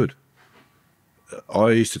as you could. I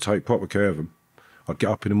used to take proper care of them. I'd get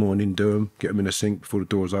up in the morning, do them, get them in the sink before the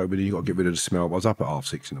doors open. You've got to get rid of the smell. I was up at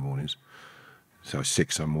 6:30 in the mornings, so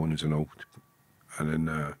 6 some mornings and all. And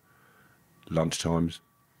then lunchtimes,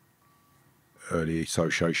 early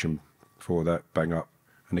association before that, bang up.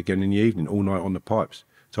 And again in the evening, all night on the pipes.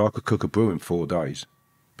 So I could cook a brew in 4 days,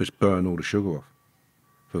 just burn all the sugar off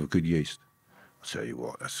with a good yeast. tell you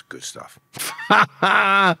what, that's good stuff.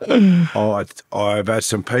 I've had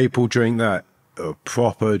some people drink that,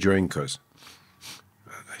 proper drinkers.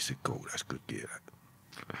 And they said, "God, that's good gear."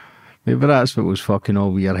 Maybe that's what was fucking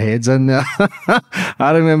all with your heads in there.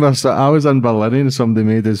 I remember I was in Berlin and somebody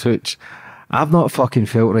made us hooch. I've not fucking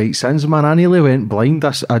felt right since, man. I nearly went blind.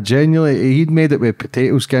 I genuinely, he'd made it with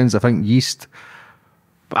potato skins, I think yeast.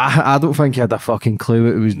 But I don't think he had a fucking clue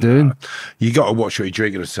what he was doing. You got to watch what you're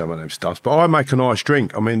drinking and some of them stuff. But I make a nice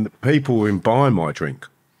drink. I mean, people were buying my drink.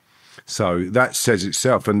 So that says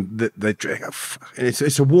itself. And they drink,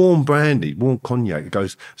 it's a warm brandy, warm cognac. It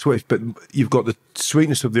goes sweet, but you've got the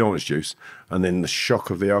sweetness of the orange juice and then the shock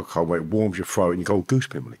of the alcohol where it warms your throat and you go all goose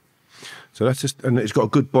pimply. So that's just, and it's got a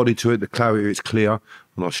good body to it. The clarity, it's clear.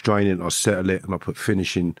 And I strain it and I settle it and I put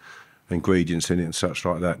finishing ingredients in it and such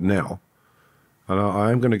like that now. And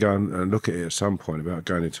I am going to go and look at it at some point about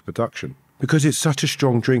going into production because it's such a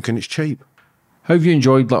strong drink and it's cheap. How have you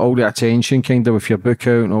enjoyed like all the attention kind of with your book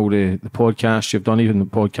out and all the podcasts you've done, even the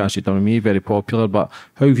podcast you've done with me, very popular, but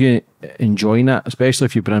how have you enjoying it, especially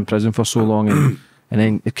if you've been in prison for so long and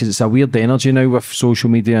then, because it's a weird energy now with social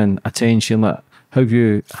media and attention, like, how have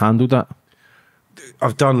you handled that?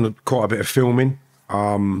 I've done quite a bit of filming.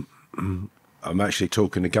 I'm actually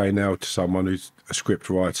talking again now to someone who's a script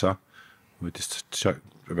writer. We just chat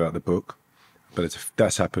about the book. But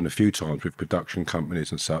that's happened a few times with production companies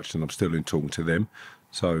and such, and I'm still in talking to them.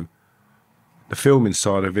 So the filming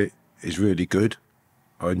side of it is really good.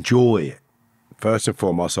 I enjoy it. First and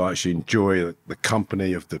foremost, I actually enjoy the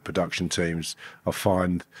company of the production teams. I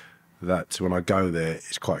find that when I go there,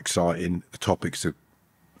 it's quite exciting. The topics are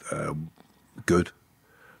good.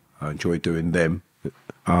 I enjoy doing them.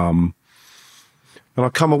 And I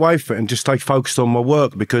come away from it and just stay focused on my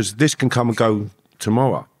work because this can come and go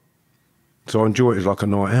tomorrow. So I enjoy it as like a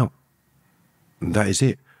night out. And that is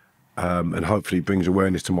it. And hopefully it brings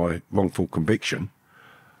awareness to my wrongful conviction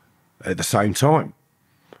at the same time.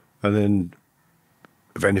 And then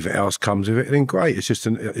if anything else comes of it, then great. It's just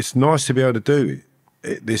it's nice to be able to do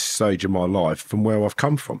it at this stage of my life from where I've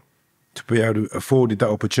come from, to be able to afford that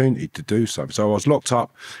opportunity to do so. So I was locked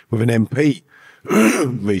up with an MP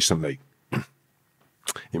recently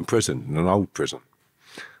in prison, in an old prison,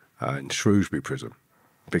 in Shrewsbury prison,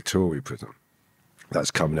 Victoria prison. That's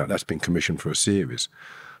coming out. That's been commissioned for a series.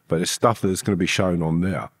 But there's stuff that's going to be shown on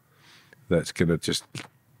there that's going to just,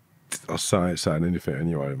 I'll say it's saying anything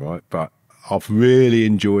anyway, right? But I've really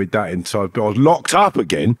enjoyed that inside. But I was locked up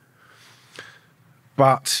again.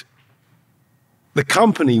 But the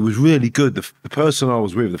company was really good. The person I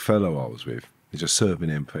was with, the fellow I was with, is a serving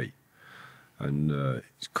MP. And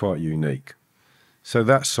it's quite unique. So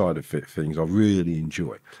that side of things I really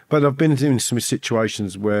enjoy. But I've been in some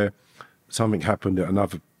situations where something happened at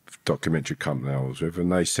another documentary company I was with,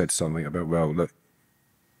 and they said something about, well, look,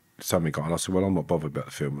 something got, and I said, well, I'm not bothered about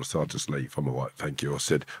the film. I said, I'll just leave. I'm all right, thank you. I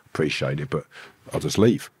said, appreciate it, but I'll just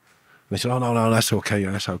leave. And they said, oh, no, that's okay,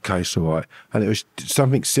 it's all right. And it was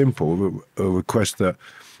something simple, a request that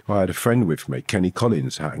I had a friend with me, Kenny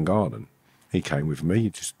Collins, Hatton Garden. He came with me,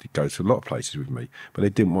 he goes to a lot of places with me, but they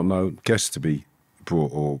didn't want no guests to be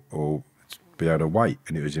brought or be able to wait,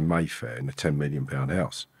 and it was in Mayfair in a £10 million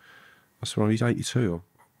house. I said, well, he's 82,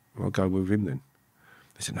 I'll go with him then.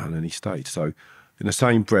 They said, no, and then he stayed. So in the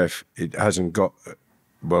same breath, it hasn't got,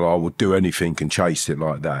 well, I will do anything and chase it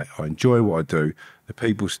like that. I enjoy what I do. The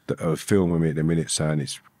people that are filming me at the minute saying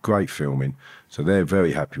it's great filming, so they're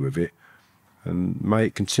very happy with it, and may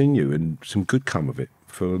it continue and some good come of it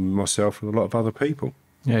for myself and a lot of other people.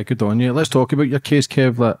 Yeah, good on you. Let's talk about your case,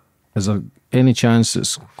 Kev. That, is there any chance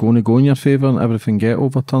it's going to go in your favour and everything get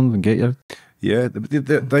overturned and get your... Yeah,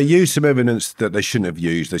 they used some evidence that they shouldn't have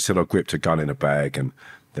used. They said I gripped a gun in a bag and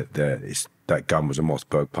that gun was a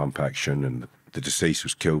Mossberg pump action and the deceased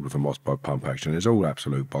was killed with a Mossberg pump action. It's all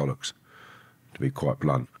absolute bollocks, to be quite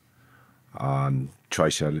blunt. And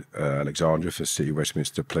Tracy Alexandra for City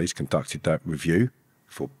Westminster Police conducted that review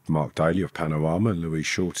for Mark Daly of Panorama and Louise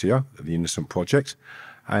Shortier of the Innocent Project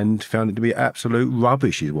and found it to be absolute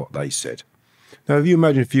rubbish is what they said. Now, if you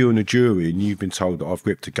imagine if you're in a jury and you've been told that I've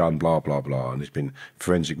gripped a gun, blah, blah, blah, and there's been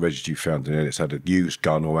forensic residue found in it, it's had a used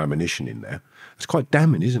gun or ammunition in there, it's quite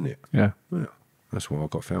damning, isn't it? Yeah. Well, that's why I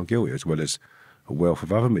got found guilty, as well as a wealth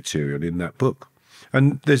of other material in that book.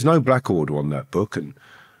 And there's no black order on that book, and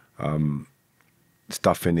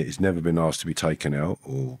stuff in it has never been asked to be taken out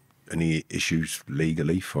or any issues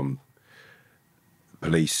legally from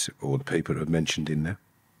police or the people that are mentioned in there,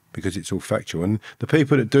 because it's all factual. And the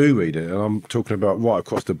people that do read it, and I'm talking about right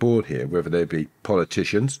across the board here, whether they be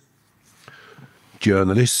politicians,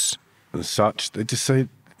 journalists and such, they just say,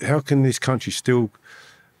 how can this country still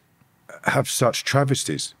have such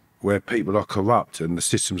travesties where people are corrupt and the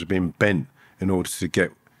systems are being bent in order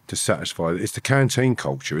to satisfy. It's the canteen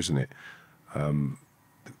culture, isn't it?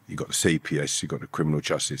 You've got the CPS, you've got the criminal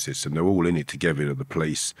justice system. They're all in it together. The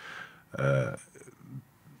police, it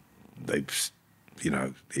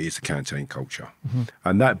is the canteen culture.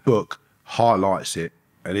 And that book highlights it,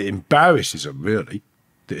 and it embarrasses them, really.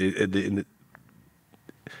 In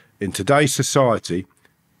today's society,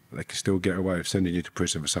 they can still get away with sending you to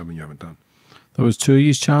prison for something you haven't done. There was 2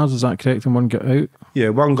 years charged, is that correct? And one got out? Yeah,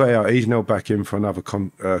 one got out. He's now back in for another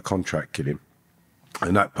contract killing.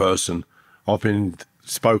 And that person, I've been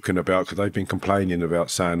spoken about because they've been complaining about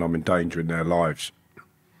saying I'm endangering their lives.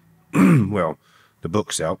 Well, the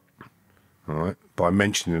book's out, all right, by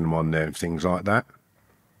mentioning them on there and things like that.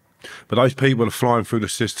 But those people are flying through the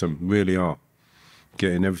system, really are,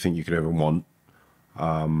 getting everything you could ever want.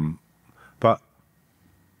 But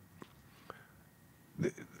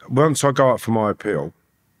once I go up for my appeal,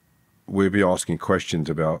 we'll be asking questions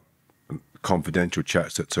about confidential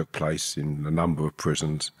chats that took place in a number of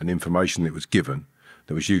prisons and information that was given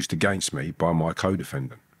that was used against me by my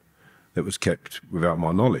co-defendant that was kept without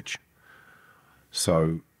my knowledge.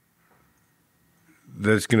 So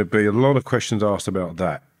there's going to be a lot of questions asked about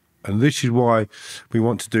that. And this is why we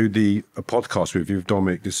want to do a podcast with you, with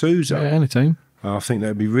Dominic D'Souza. Yeah, anytime. I think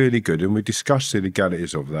that'd be really good. And we discuss the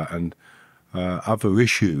legalities of that and other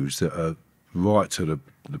issues that are right to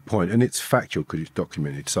the point. And it's factual because it's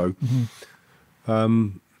documented. So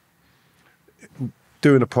doing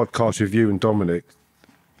a podcast with you and Dominic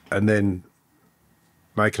and then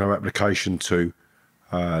making our application to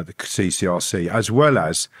the CCRC, as well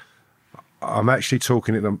as I'm actually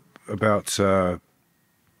talking to them about a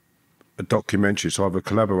documentary. So I have a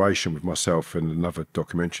collaboration with myself and another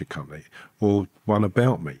documentary company, or one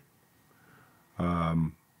about me.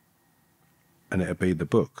 And it'll be the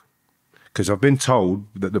book. Because I've been told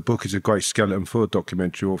that the book is a great skeleton for a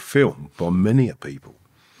documentary or film by many people.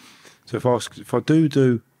 So if I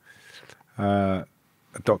do a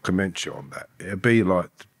documentary on that, it'll be like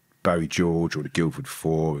Barry George or the Guildford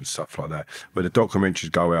Four and stuff like that, where the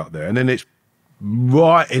documentaries go out there and then it's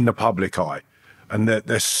right in the public eye. And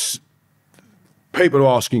there's people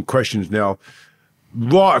are asking questions now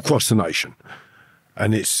right across the nation.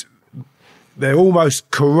 And they're almost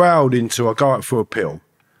corralled into I go out for a pill.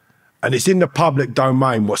 And it's in the public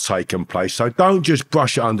domain what's taken place. So don't just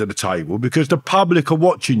brush it under the table because the public are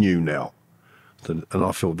watching you now. And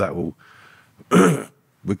I feel that will,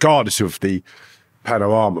 regardless of the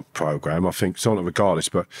Panorama program, I think, it's not regardless,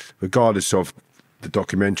 but regardless of the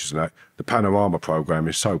documentaries and that, the Panorama program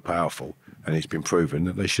is so powerful and it's been proven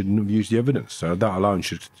that they shouldn't have used the evidence. So that alone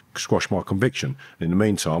should squash my conviction. In the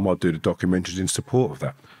meantime, I'll do the documentaries in support of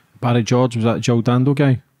that. Barry George, was that the Joe Dando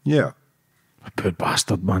guy? Yeah. A poor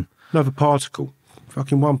bastard, man. Another particle.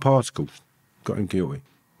 Fucking one particle got him guilty.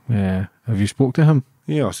 Yeah. Have you spoke to him?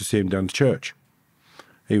 Yeah, I used to see him down the church.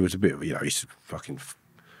 He was a bit of, he's fucking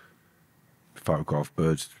photograph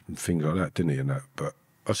birds and things like that, didn't he? And that, but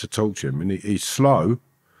I used to talk to him, and he's slow,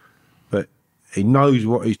 but he knows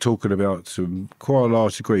what he's talking about to quite a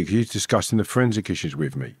large degree because he's discussing the forensic issues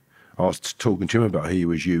with me. I was talking to him about who he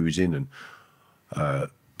was using and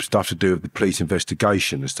stuff to do with the police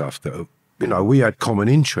investigation and stuff that, we had common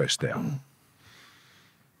interest there.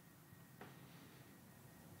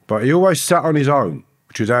 But he always sat on his own,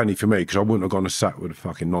 which was handy for me because I wouldn't have gone and sat with the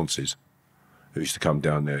fucking nonces who used to come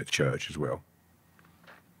down there at church as well.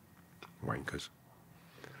 Wankers.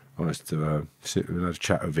 I used to sit and have a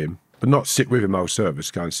chat with him, but not sit with him whole service,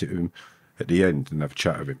 go and sit with him at the end and have a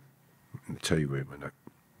chat with him in the tea room and that.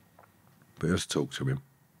 But I used to talk to him.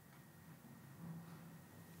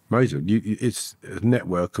 Amazing. It's a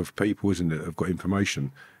network of people, isn't it, that have got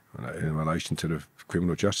information in relation to the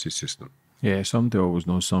criminal justice system. Yeah, somebody always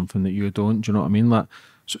knows something that you don't. Do you know what I mean? Like,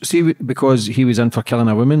 so, see, because he was in for killing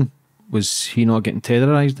a woman, was he not getting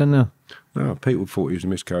terrorised in there? No, people thought he was a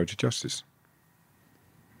miscarriage of justice.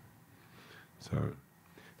 So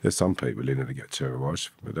there's some people in there that get terrorised,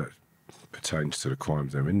 but that pertains to the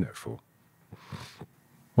crimes they're in there for.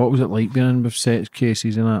 What was it like being in with sex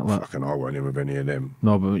cases and that? Like, fucking I went in with any of them.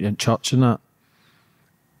 No, but in church and that,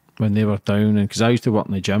 when they were down, and because I used to work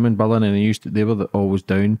in the gym in Berlin, and they were always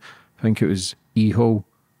down. I think it was E-Hole.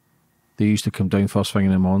 They used to come down first thing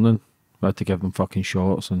in the morning. I had to give them fucking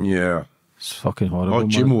shots, and yeah, it's fucking horrible. I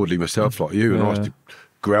was gym orderly myself like you, and I Yeah. used to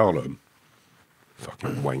growl at them.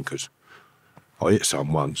 Fucking wankers. I hit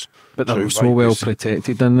some once. But they Two were so well rapists.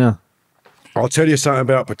 protected in there. I'll tell you something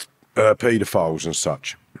about paedophiles and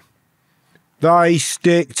such. They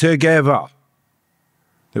stick together.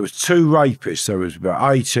 There was 2 rapists. There was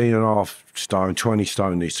about 18 and a half stone, 20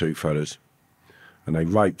 stone, these 2 fellas. And they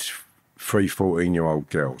raped 3 14-year-old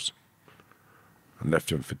girls and left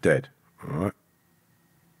them for dead, all right?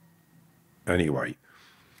 Anyway,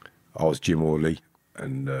 I was Jim Orley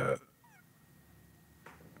and had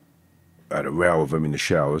a row with them in the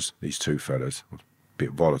showers, these 2 fellas. A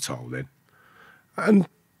bit volatile then. And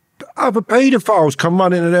other paedophiles come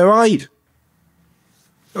running to their aid.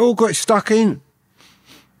 They all got stuck in.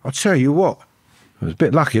 I'll tell you what, I was a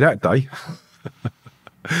bit lucky that day.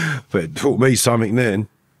 But it taught me something then.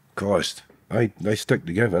 Christ, they stick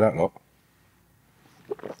together, that lot.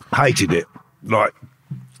 Hated it. Like,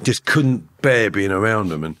 just couldn't bear being around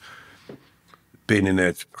them and being in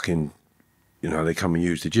their fucking, you know, they come and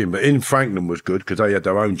use the gym. But in Franklin was good because they had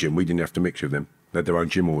their own gym. We didn't have to mix with them. They had their own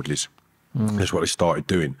gym orderlies. That's what they started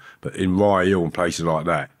doing. But in Rye Hill and places like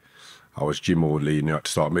that, I was gym orderly and you had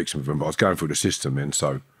to start mixing with them. But I was going through the system then,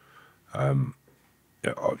 so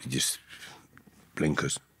just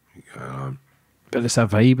blinkers. But it's a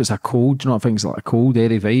vibe, it's a cold, do you know what I think? It's like a cold,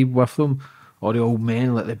 airy vibe with them. Or the old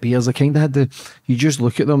men, like the beers, they kind of had you just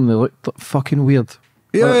look at them, they look fucking weird.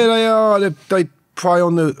 Yeah, they are. They prey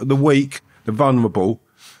on the weak, the vulnerable,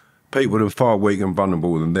 people that are far weaker and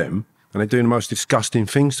vulnerable than them, and they do the most disgusting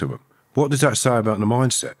things to them. What does that say about the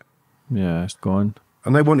mindset? Yeah, it's gone.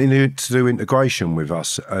 And they wanted to do integration with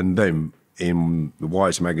us and them in the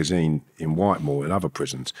Wise magazine in Whitemore and other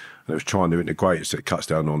prisons. And they was trying to integrate it so it cuts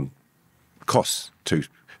down on costs to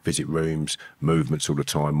visit rooms, movements all the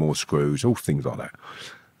time, more screws, all things like that.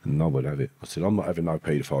 And I would have it. I said, I'm not having no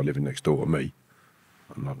paedophile living next door to me.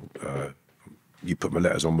 And you put my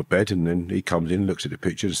letters on my bed and then he comes in, looks at the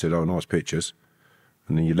pictures and said, oh, nice pictures.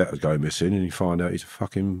 And then your letters go missing and you find out he's a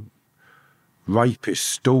fucking rapist,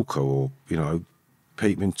 stalker, or, you know,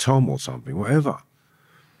 peeping Tom or something, whatever.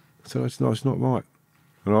 So it's not right.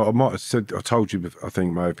 And I might have said, I told you, I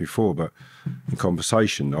think maybe before, but in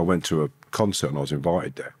conversation, I went to a concert and I was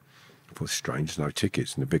invited there. I thought, strange, there's no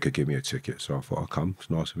tickets. And the vicar gave me a ticket, so I thought, I'll come,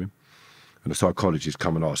 it's nice of him. And the psychologist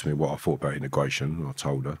come and asked me what I thought about integration, and I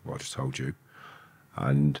told her what I just told you.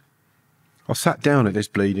 And I sat down at this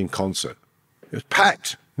bleeding concert. It was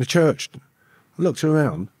packed in the church. I looked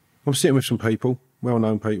around. I'm sitting with some people,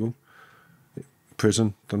 well-known people,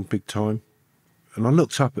 prison, done big time. And I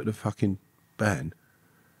looked up at the fucking band,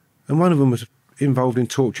 and one of them was involved in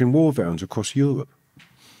torturing war veterans across Europe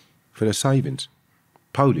for their savings.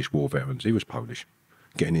 Polish war veterans, he was Polish,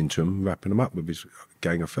 getting into them, wrapping them up with his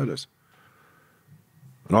gang of fellas.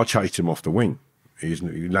 And I chased him off the wing. He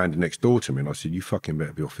landed next door to me, and I said, you fucking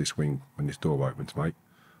better be off this wing when this door opens, mate,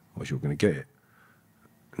 or you're going to get it.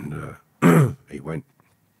 And he went.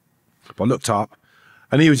 But I looked up,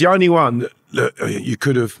 and he was the only one that you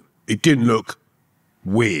could have, it didn't look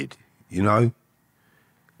weird, you know?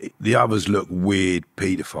 The others look weird,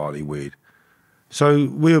 paedophile weird. So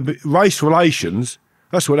we were race relations.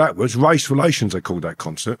 That's what that was. Race relations, they called that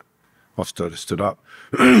concert. I stood up.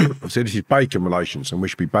 I said, this is bacon relations, and we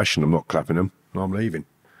should be bashing them, not clapping them. And I'm leaving.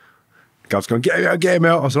 The guy's going, get him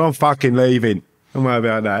out. I said, I'm fucking leaving. Don't worry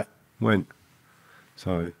about that. Went.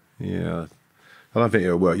 So, yeah. I don't think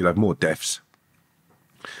it'll work. You'll have more deaths.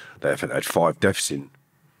 They had 5 deaths in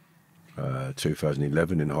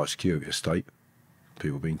 2011 in the high security estate.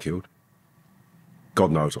 People being killed.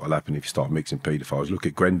 God knows what will happen if you start mixing paedophiles. Look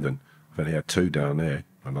at Grendon. I've only had 2 down there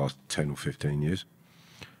in the last 10 or 15 years.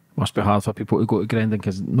 Must be hard for people to go to Grendon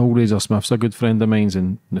because Noel Razor Smith's a good friend of mine's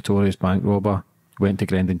and notorious bank robber. Went to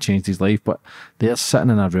Grendon, changed his life, but they're sitting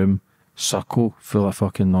in a room, circle full of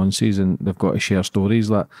fucking nonsense, and they've got to share stories.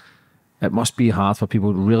 That it must be hard for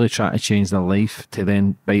people to really try to change their life to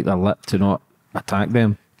then bite their lip to not attack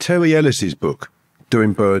them. Terry Ellis's book,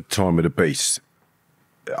 Doing Bird Time with the Beast.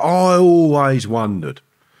 I always wondered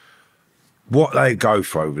what they go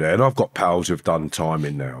for over there. And I've got pals who've done time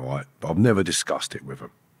in there, right? But I've never discussed it with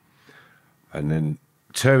them. And then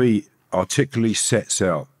Terry articulately sets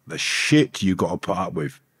out the shit you got to put up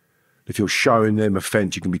with. If you're showing them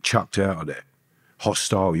offence, you can be chucked out of there.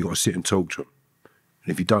 Hostile, you got to sit and talk to them.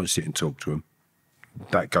 And if you don't sit and talk to them,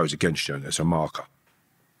 that goes against you, and it's a marker.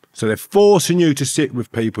 So they're forcing you to sit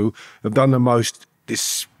with people who have done the most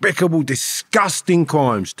despicable, disgusting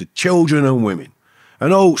crimes to children and women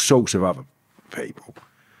and all sorts of other people.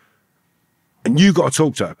 And you got to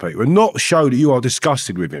talk to that people and not show that you are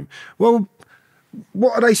disgusted with him. Well,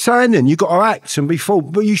 what are they saying then? You got to act and be full.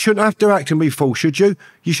 But you shouldn't have to act and be full, should you?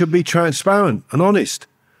 You should be transparent and honest.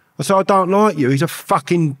 I said, I don't like you. He's a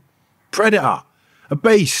fucking predator, a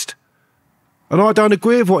beast. And I don't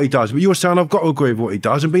agree with what he does. But you're saying I've got to agree with what he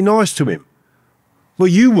does and be nice to him. Well,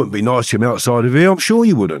 you wouldn't be nice to him outside of here. I'm sure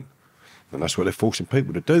you wouldn't. And that's what they're forcing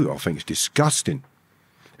people to do. I think it's disgusting.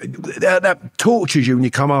 That tortures you when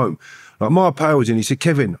you come home. Like my pal was in, he said,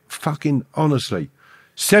 Kevin, fucking honestly,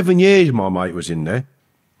 7 years my mate was in there,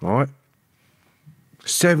 right?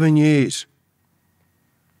 7 years.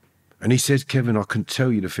 And he says, Kevin, I can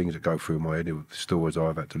tell you the things that go through my head, the stories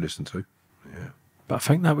I've had to listen to. Yeah. But I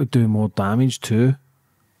think that would do more damage too.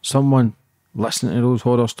 Someone listening to those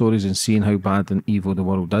horror stories and seeing how bad and evil the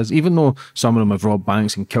world is, even though some of them have robbed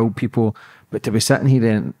banks and killed people, but to be sitting here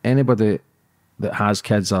and anybody that has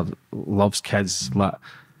kids or loves kids, like,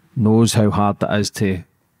 knows how hard that is to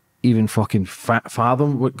even fucking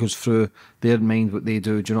fathom what goes through their mind, what they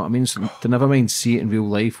do. Do you know what I mean? So to never mind see it in real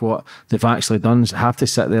life, what they've actually done, have to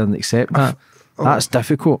sit there and accept that. That's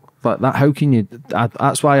difficult. But that, how can you?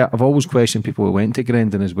 That's why I've always questioned people who went to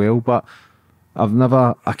Grendon as well. But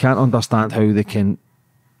I can't understand how they can.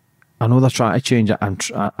 I know they're trying to change it, and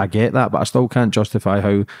I get that, but I still can't justify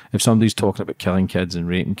how, if somebody's talking about killing kids and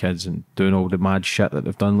raping kids and doing all the mad shit that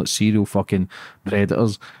they've done, like serial fucking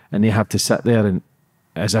predators, and they have to sit there and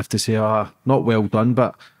as if to say, not well done,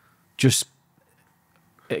 but just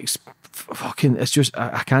it's just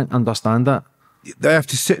I can't understand that. They have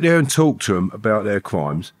to sit there and talk to them about their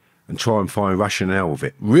crimes and try and find rationale of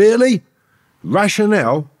it. Really?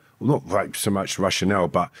 Rationale? Well, not so much rationale,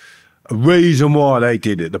 but a reason why they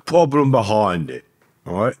did it, the problem behind it.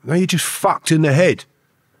 All right? Now you're just fucked in the head.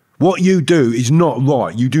 What you do is not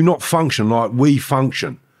right. You do not function like we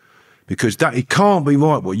function, because it can't be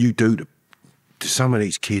right what you do to some of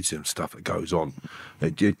these kids and stuff that goes on.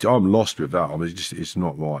 I'm lost with that. I mean, it's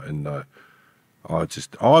not right. And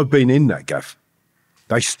I've been in that gaff.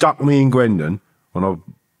 They stuck me in Grendon when I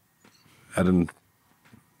had a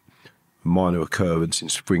minor occurrence in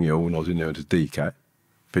Spring Hill when I was in there as a DCAT,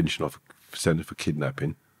 finishing off a sentence for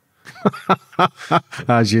kidnapping.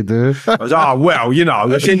 As you do. I was, well, you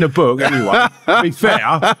know, it's in the book anyway. To be fair.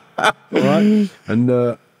 All right? And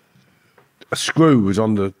a screw was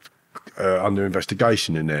under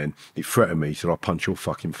investigation in there, and he threatened me. He said, I'll punch your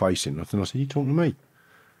fucking face in. And I said, you talking to me?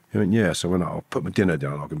 He went, yeah. So when I put my dinner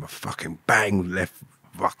down, I'll give him a fucking bang left,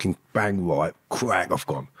 fucking bang right, crack, I've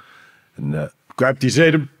gone. And grabbed his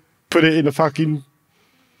head and put it in the fucking,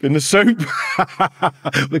 in the soup.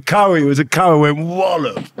 The curry was a curry, went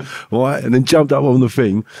wallop, right? And then jumped up on the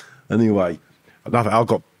thing. Anyway, I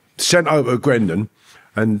got sent over to Grendon,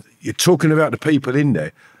 and you're talking about the people in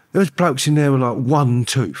there. There was blokes in there with like one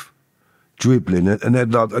tooth, dribbling it, and they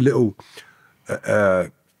had like a little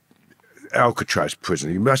Alcatraz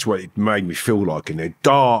prison. That's what it made me feel like in there.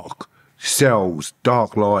 Dark cells,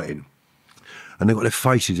 dark lighting. And they got their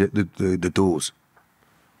faces at the doors.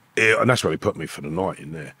 Yeah, and that's where they put me for the night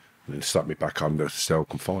in there. And then stuck me back under cell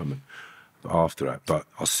confinement after that. But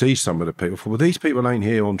I see some of the people, well, these people ain't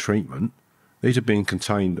here on treatment. These are being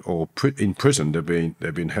contained or in prison. They're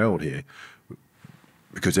being held here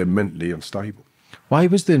because they're mentally unstable. Why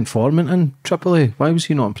was the informant in AAA? Why was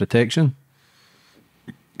he not in protection?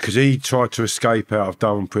 Because he tried to escape out of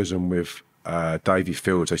Durham prison with Davy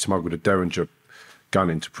Fields. They smuggled a Derringer gun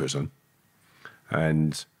into prison,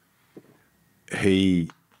 and he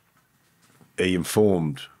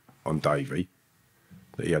informed on Davy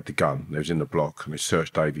that he had the gun. They was in the block, and they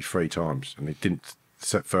searched Davy 3 times, and they didn't.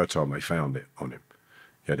 The third time they found it on him.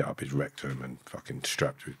 He had it up his rectum and fucking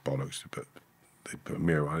strapped to his bollocks. But they put a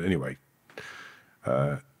mirror on it anyway.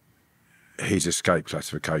 His escape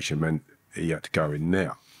classification meant he had to go in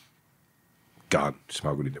now. Gun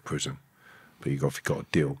smuggled into prison, but he got a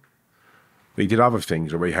deal. But he did other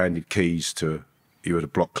things where he handed keys to. He was a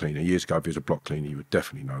block cleaner. Years ago, if he was a block cleaner, he was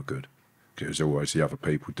definitely no good. Because it was always the other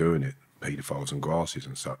people doing it, paedophiles and grasses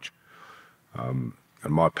and such.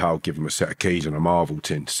 And my pal gave him a set of keys and a Marvel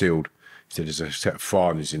tin, sealed. He said, there's a set of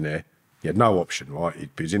foreigners in there. He had no option, right? He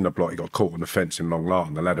was in the block, he got caught on the fence in Long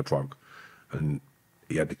Lartin, the ladder broke. And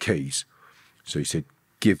he had the keys. So he said,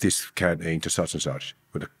 give this canteen to such and such,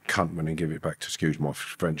 with a cunt when and give it back to, excuse my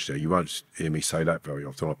French there. You won't hear me say that very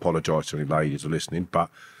often. I apologise to any ladies who are listening, but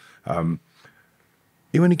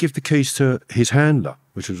he went to give the keys to his handler,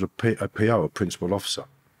 which was a PO, a principal officer.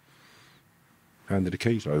 Handed the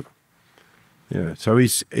keys over. Yeah, so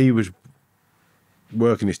he was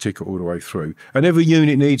working his ticket all the way through. And every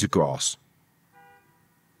unit needs a grass.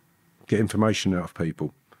 Get information out of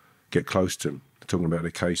people. Get close to them. They're talking about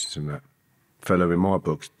their cases and that. Fellow in my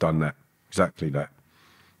book's done that. Exactly that.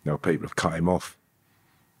 Now people have cut him off.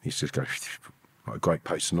 He's just going like a great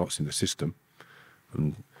pace of knots in the system.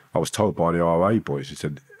 And I was told by the RA boys, he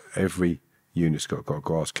said, every unit's got a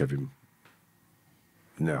grass, Kevin.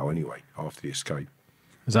 Now anyway, after the escape.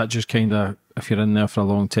 Is that just kind of, if you're in there for a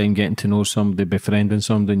long time, getting to know somebody, befriending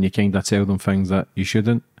somebody, and you kind of tell them things that you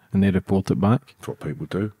shouldn't? And they report it back? That's what people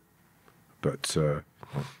do. But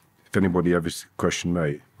if anybody ever questioned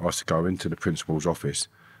me, I used to go into the principal's office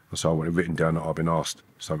and say I want it written down that I've been asked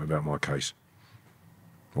something about my case.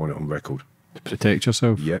 I want it on record. To protect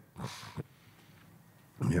yourself? Yep.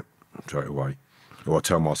 Yep, straight away. Or I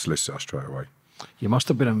tell my solicitor straight away. You must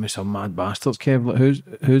have been in with some mad bastards, Kev. Like,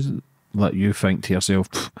 who's like you think to yourself,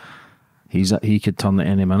 he could turn at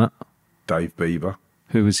any minute? Dave Beaver.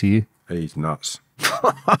 Who was he? He's nuts.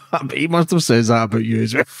 But he must have said that about you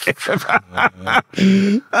as well.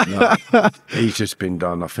 No, he's just been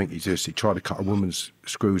done. I think he tried to cut a woman's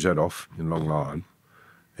screws head off in Long Lartin.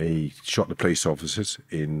 He shot the police officers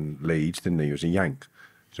in Leeds, didn't he? He was a Yank.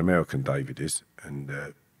 He's American, David is. And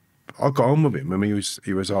I got on with him. I mean,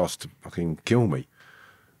 he was asked to fucking kill me.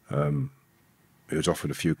 He was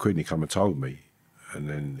offered a few quid and he come and told me. And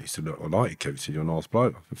then he said, look, I like you, Kev. He said, you're a nice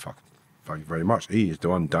bloke. I said, thank you very much. He is the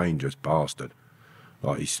one dangerous bastard.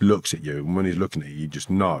 Like, he looks at you, and when he's looking at you, you just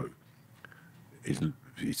know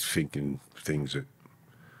he's thinking things that,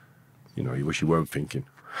 you know, you wish you weren't thinking.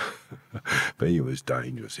 But he was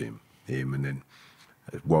dangerous, him. And then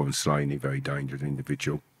Warren Slaney, very dangerous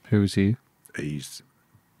individual. Who was he? He's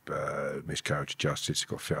miscarriage of justice. He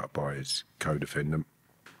got fit up by his co-defendant.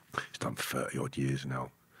 He's done 30-odd years now.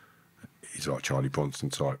 He's like Charlie Bronson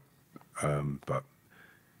type. But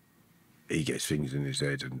he gets things in his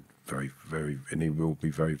head and and he will be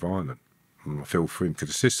very violent. And I feel for him because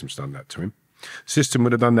the system's done that to him. The system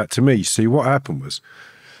would have done that to me. See, what happened was,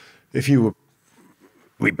 if you were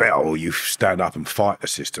rebel or you stand up and fight the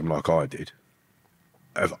system like I did,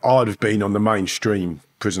 if I'd have been on the mainstream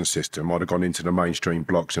prison system, I'd have gone into the mainstream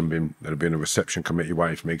blocks and there'd have been a reception committee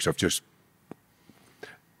waiting for me because I've just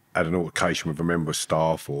had an altercation with a member of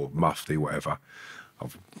staff or mufti, whatever.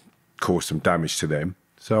 I've caused some damage to them.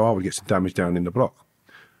 So I would get some damage down in the block.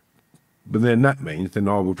 But then that means then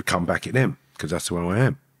I would come back at them because that's the way I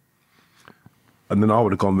am. And then I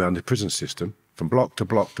would have gone around the prison system from block to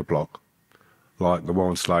block to block, like the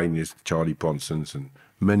Warren Slaneys, Charlie Bronsons and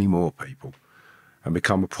many more people, and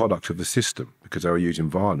become a product of the system because they were using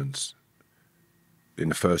violence in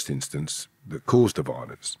the first instance that caused the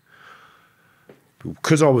violence.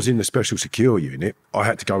 Because I was in the special secure unit, I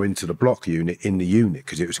had to go into the block unit in the unit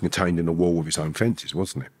because it was contained in a wall with its own fences,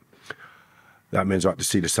 wasn't it? That means I had to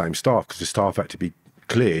see the same staff because the staff had to be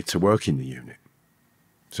cleared to work in the unit.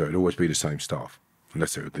 So it'd always be the same staff,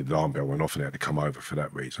 unless the alarm bell went off and they had to come over for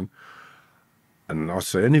that reason. And I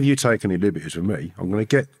said, any of you take any liberties with me, I'm going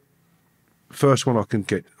to get, the first one I can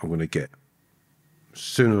get, I'm going to get, as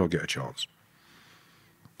soon as I get a chance.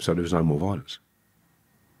 So there was no more violence.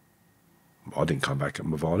 I didn't come back at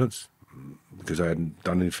my violence because I hadn't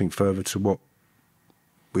done anything further to what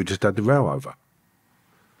we just had the row over.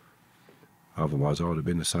 Otherwise, I would have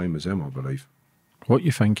been the same as them, I believe. What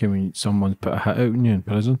you thinking when someone's put a hit out on you in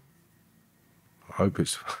prison? I hope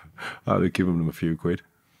they've given them a few quid.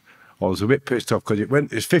 I was a bit pissed off because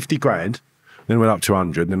it's 50 grand, then it went up to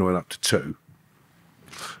 100, then it went up to 2.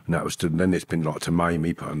 And that was then it's been like to maim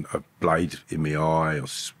me, put a blade in my eye, or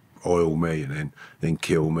oil me, and then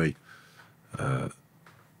kill me. But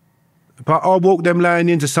I walked them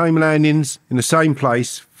landings, the same landings, in the same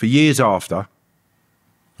place for years after.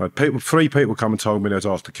 I had 3 people come and told me they was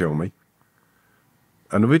asked to kill me.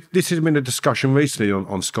 And this has been a discussion recently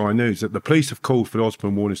on Sky News that the police have called for the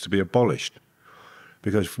Osborne warnings to be abolished.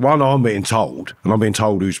 Because one, I'm being told, and I'm being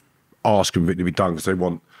told who's asking for it to be done because they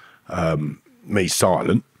want me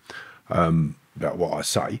silent about what I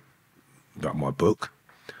say, about my book.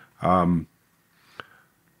 And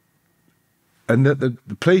that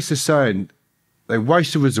the police are saying they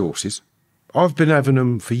waste the resources. I've been having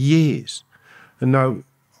them for years. And now,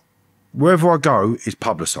 wherever I go is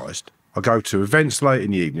publicised. I go to events late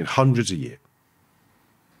in the evening, hundreds a year.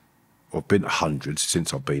 I've been to hundreds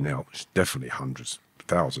since I've been out. It's definitely hundreds,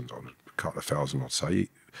 thousands, a couple of thousand, I'd say.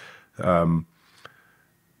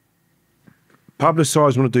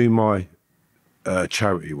 Publicised when I do my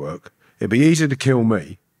charity work. It'd be easy to kill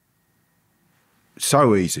me.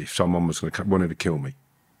 So easy if someone was wanted to kill me,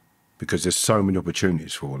 because there's so many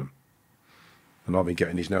opportunities for them. And I've been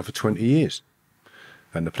getting these now for 20 years.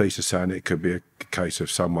 And the police are saying it could be a case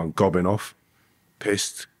of someone gobbing off,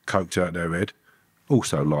 pissed, coked out their head.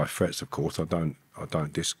 Also life threats, of course. I don't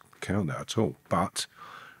discount that at all. But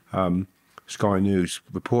Sky News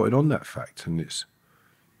reported on that fact, and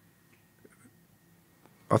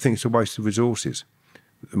I think it's a waste of resources.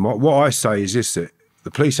 What I say is this, that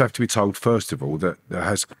the police have to be told, first of all, that there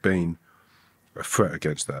has been a threat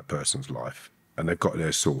against that person's life. And they've got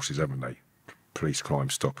their sources, haven't they? Police crime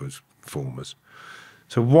stoppers, informers.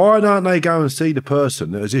 So why don't they go and see the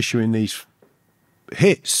person that is issuing these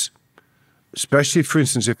hits, especially, for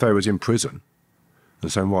instance, if they was in prison,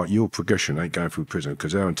 and saying, right, your progression ain't going through prison,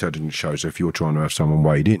 because our intelligence shows if you're trying to have someone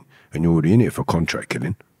weighed in, and you're already in it for contract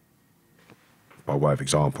killing, by way of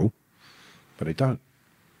example, but they don't.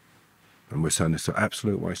 And we're saying it's an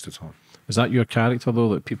absolute waste of time. Is that your character,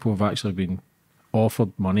 though, that people have actually been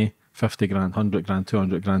offered money, 50 grand, 100 grand,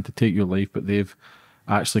 200 grand to take your life, but they've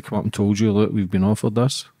actually come up and told you, look, we've been offered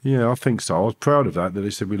this? Yeah, I think so. I was proud of that they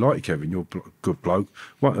said, we like you, Kevin, you're a good bloke.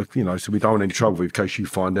 Well, you know, so we don't want any trouble in case you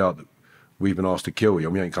find out that we've been asked to kill you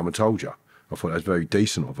and we ain't come and told you. I thought that was very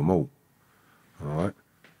decent of them all. All right?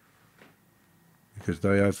 Because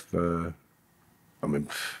they have, I mean,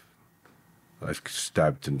 they've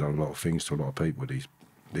stabbed and done a lot of things to a lot of people,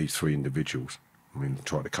 these three individuals. I mean,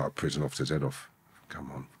 tried to cut a prison officer's head off.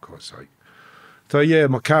 Come on, for God's sake. So, yeah,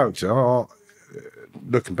 my character,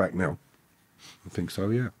 looking back now, I think so,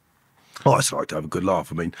 yeah. I just like to have a good laugh.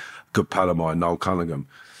 I mean, a good pal of mine, Noel Cunningham,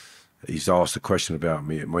 he's asked a question about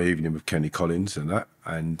me at my evening with Kenny Collins and that,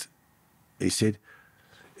 and he said,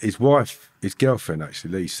 his wife, his girlfriend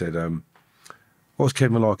actually, Lee, said, what's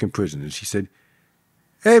Kevin like in prison? And she said,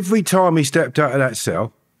 every time he stepped out of that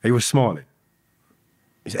cell, he was smiling.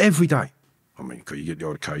 It's every day. I mean, you get the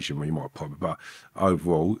odd occasion where you might pop it, but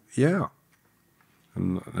overall, yeah.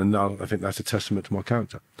 And I think that's a testament to my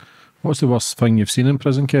character. What's the worst thing you've seen in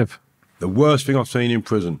prison, Kev? The worst thing I've seen in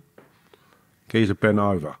prison, geezer bent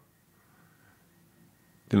over.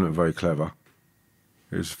 Didn't look very clever.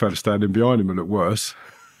 There was a fella standing behind him and looked worse.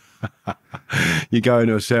 You go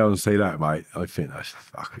into a cell and see that, mate, I think that's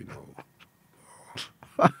fucking awful.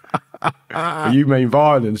 You mean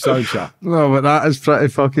violence, don't you? No, but that is pretty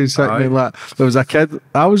fucking sick. Right. Like, there was a kid,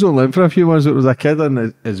 I was only in for a few months, there was a kid in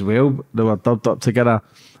it as well. They were dubbed up together,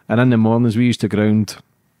 and in the mornings we used to ground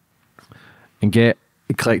and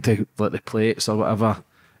collect like the plates or whatever,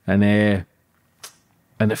 and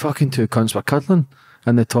the fucking two cunts were cuddling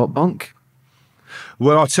in the top bunk.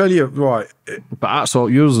 Well, I'll tell you, right. But that's all,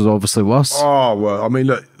 yours is obviously worse. Oh, well, I mean,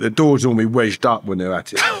 look, the doors normally wedged up when they're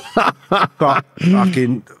at it. But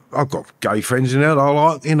fucking, I've got gay friends in there that I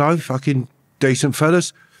like, you know, fucking decent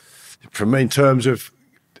fellas. For me, in terms of,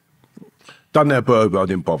 done their burger, I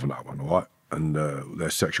didn't bother that one, all right? And their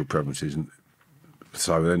sexual preferences. And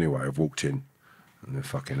so anyway, I've walked in and they're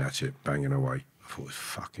fucking at it, banging away. I thought it was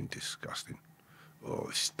fucking disgusting. Oh,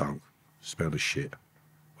 it stunk. Smelled of shit.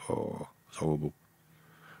 Oh, it's horrible.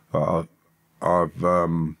 You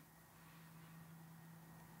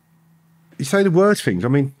say the worst things. I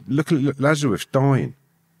mean, look at Lazarus dying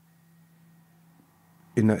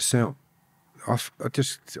in that cell. I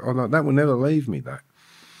like, that will never leave me, that.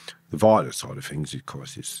 The violent side of things, of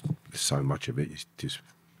course, there's so much of it. It's just,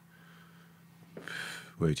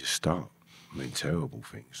 where do you start? I mean, terrible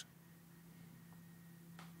things.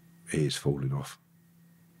 Ears falling off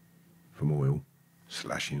from oil,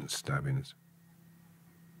 slashing and stabbing.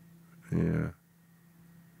 Yeah.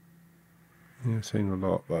 Yeah, I've seen a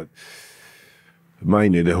lot, but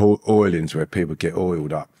mainly the oilings where people get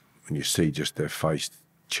oiled up and you see just their face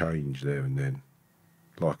change there and then,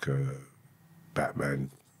 like a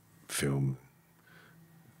Batman film,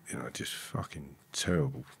 you know, just fucking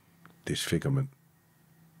terrible disfigurement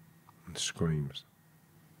and screams.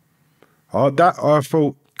 I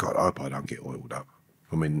thought, God, I hope I don't get oiled up.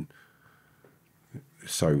 I mean, it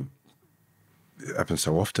happens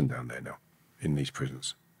so often down there now, in these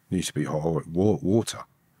prisons. It used to be hot water,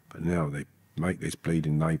 but now they make this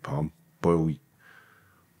bleeding napalm, boil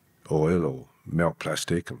oil or melt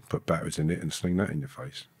plastic and put batteries in it and sling that in your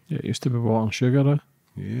face. Yeah, it used to be water and sugar, though.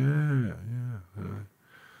 Yeah.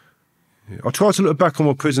 I try to look back on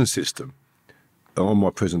my prison system, on my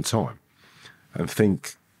prison time, and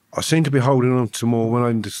think I seem to be holding on to more when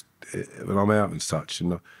I'm out and such,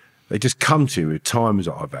 and they just come to me with times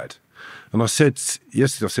that I've had. And I said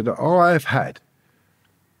yesterday, I have had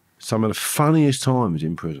some of the funniest times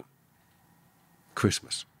in prison.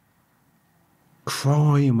 Christmas.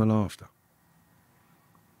 Crying with laughter.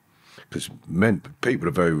 Because people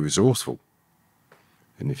are very resourceful.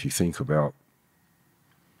 And if you think about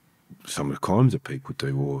some of the crimes that people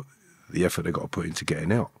do or the effort they've got to put into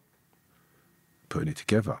getting out, putting it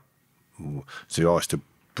together. So I used to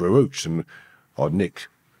brew hooch and I'd nick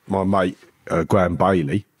my mate, Graham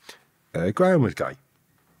Bailey. Graham was gay,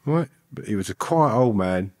 right? But he was a quiet old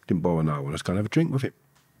man, didn't bother no one. I was going to have a drink with him.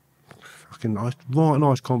 Fucking nice, right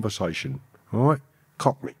nice conversation, all right?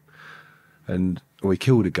 Cockney. And we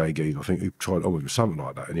killed a gay geek, I think, who tried, it was something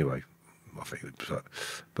like that anyway. I think it was,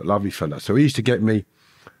 but lovely fella. So he used to get me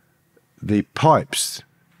the pipes,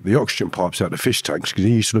 the oxygen pipes out of the fish tanks because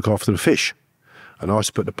he used to look after the fish. And I used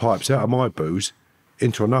to put the pipes out of my booze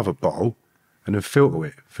into another bottle and then filter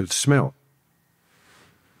it for the smell.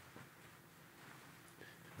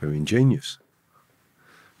 Very ingenious.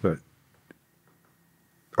 But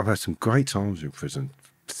I've had some great times in prison.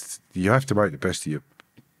 You have to make the best of your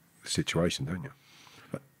situation, don't you?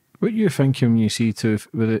 What you thinking when you see two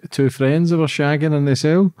friends that were shagging in the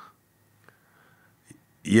cell?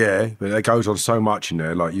 Yeah, but it goes on so much in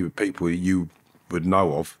there, like people you would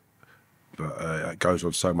know of, but it goes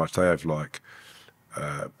on so much. They have like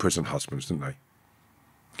prison husbands, don't they?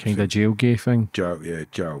 Kind of jail gay thing.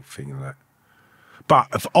 Jail thing and that. But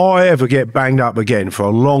if I ever get banged up again for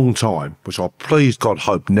a long time, which I please God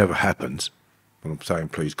hope never happens, and I'm saying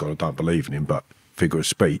please God I don't believe in him, but figure of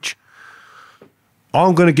speech,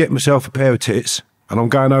 I'm going to get myself a pair of tits and I'm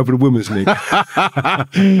going over to Women's League.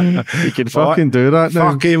 You can fucking do that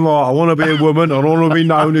now. Fucking right. I want to be a woman. I want to be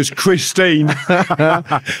known as Christine.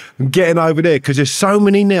 I'm getting over there because there's so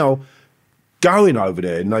many now going over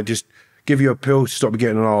there and they just give you a pill to stop you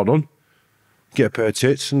getting an hard on, get a pair of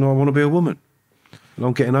tits, and I want to be a woman. And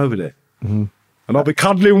I'm getting over there. Mm-hmm. And I'll be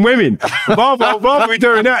cuddling women. I'd rather be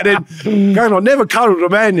doing that than going on. Never cuddled a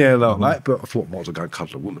man there like that, but I thought I might as well go and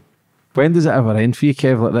cuddle a woman. When does it ever end for you,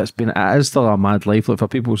 Kev? Like that's been, it is still a mad life. Like for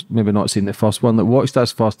people maybe not seen the first one, that watch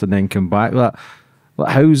this first and then come back. Like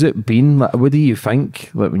how's it been? Like, what do you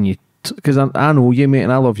think? Like when you, because I know you, mate,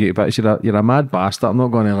 and I love you, but you're a mad bastard. I'm not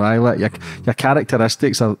going to lie. Like your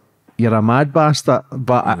characteristics are, you're a mad bastard,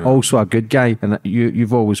 but also a good guy. And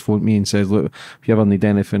you've always phoned me and said, look, if you ever need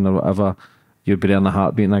anything or whatever, you'll be there in the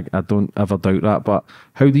heartbeat. And I don't ever doubt that. But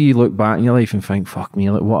how do you look back in your life and think, fuck me,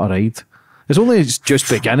 like what a ride? It's only just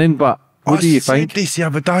beginning, but what do you think? I said this the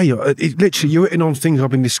other day. Literally, you're hitting on things I've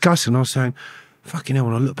been discussing. I was saying, fucking hell,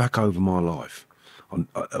 when I look back over my life, on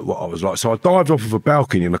what I was like. So I dived off of a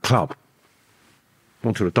balcony in a club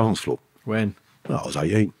onto the dance floor. When? Well, I was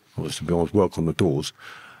 18. I was working on the doors,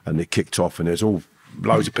 and it kicked off, and there's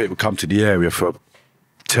loads of people come to the area for a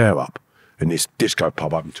tear up in this disco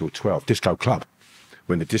pub up until 12, disco club.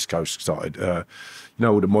 When the disco started,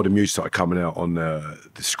 all the modern music started coming out on the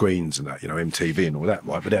screens and that, MTV and all that,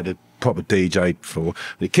 right? But they had a proper DJ floor.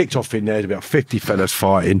 And it kicked off in there, about 50 fellas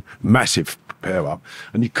fighting, massive pair up,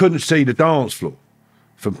 and you couldn't see the dance floor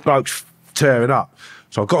from blokes tearing up.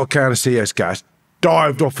 So I got a can of CS gas,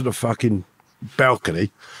 dived off of the fucking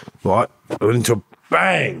balcony, right, and into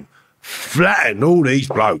bang, flattened all these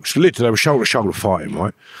blokes. Literally, they were shoulder to shoulder fighting,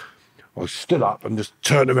 right? I stood up and just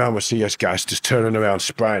turned around with CS gas, just turning around,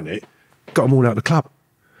 spraying it, got them all out of the club.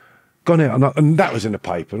 Gone out, and that was in the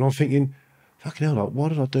paper, and I'm thinking, fucking hell, like, why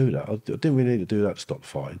did I do that? I didn't really need to do that to stop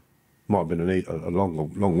fighting. Might have been a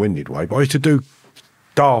long-winded way, but I used to do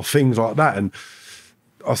daft things like that, and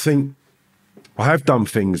I think I have done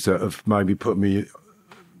things that have maybe put me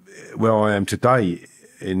where I am today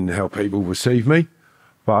in how people receive me.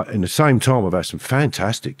 But in the same time, I've had some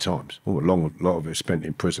fantastic times. A lot of it spent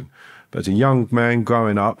in prison. But as a young man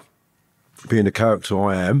growing up, being the character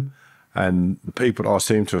I am, and the people that I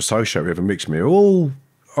seem to associate with and mix me are all,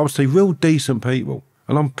 obviously, real decent people.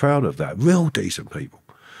 And I'm proud of that, real decent people.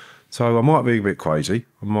 So I might be a bit crazy,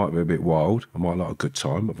 I might be a bit wild, I might like a good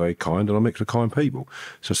time, but very kind, and I mix with kind people.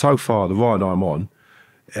 So far, the ride I'm on,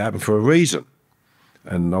 it happened for a reason.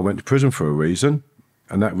 And I went to prison for a reason.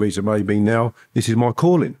 And that reason may be now, this is my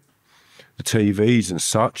calling. The TVs and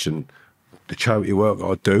such, and the charity work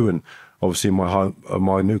I do, and obviously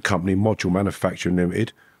my new company, Module Manufacturing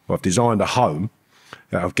Limited, where I've designed a home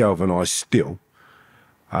out of galvanised steel,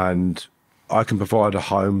 and I can provide a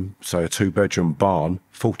home, say a 2-bedroom barn,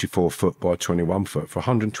 44 foot by 21 foot, for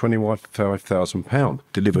 £125,000,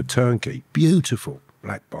 delivered turnkey, beautiful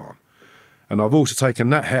black barn. And I've also taken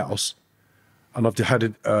that house, and I've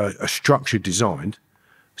had a structure designed,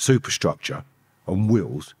 superstructure on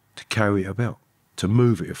wheels to carry it about, to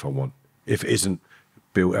move it if I want, if it isn't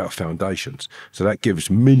built out of foundations. So that gives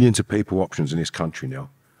millions of people options in this country now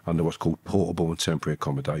under what's called portable and temporary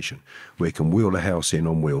accommodation, where you can wheel the house in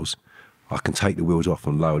on wheels. I can take the wheels off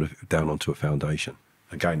and lower it down onto a foundation.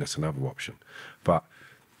 Again, that's another option. But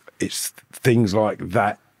it's things like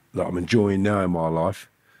that that I'm enjoying now in my life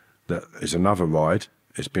that is another ride.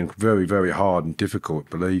 It's been very, very hard and difficult,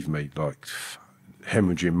 believe me, like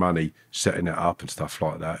hemorrhaging money, setting it up and stuff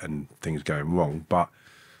like that, and things going wrong. But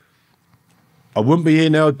I wouldn't be here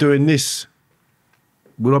now doing this.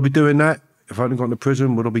 Would I be doing that if I hadn't gone to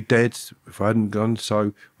prison? Would I be dead if I hadn't gone?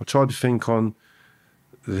 So I tried to think on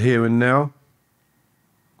the here and now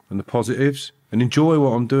and the positives and enjoy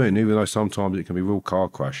what I'm doing, even though sometimes it can be a real car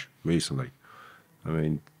crash recently. I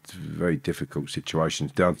mean, it's very difficult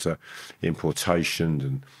situations down to importations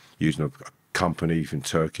and using a company in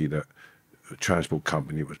Turkey that transport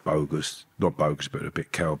company that was bogus, not bogus, but a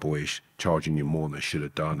bit cowboyish, charging you more than they should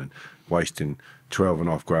have done, and wasting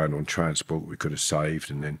 12.5 grand on transport we could have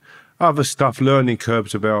saved, and then other stuff, learning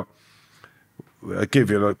curves about. I'll give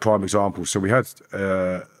you a prime example. So we had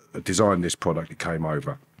designed this product, it came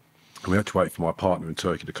over, and we had to wait for my partner in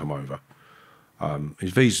Turkey to come over.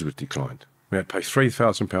 His visa was declined. We had to pay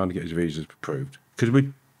 £3,000 to get his visas approved because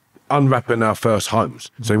we're unwrapping our first homes.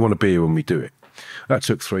 So we want to be here when we do it. That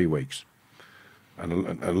took 3 weeks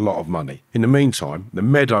and a lot of money. In the meantime, the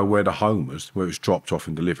meadow where the home was, where it was dropped off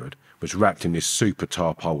and delivered, was wrapped in this super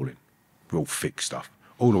tarpaulin, real thick stuff,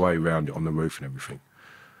 all the way around it on the roof and everything.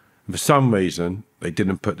 And for some reason, they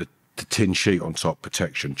didn't put the tin sheet on top,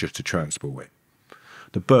 protection, just to transport it.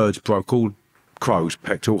 The birds broke all, crows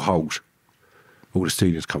pecked all holes. All the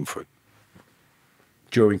ceilings come through.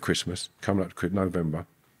 During Christmas, coming up to November,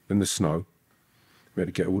 then the snow, we had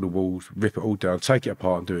to get all the walls, rip it all down, take it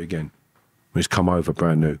apart and do it again. It's come over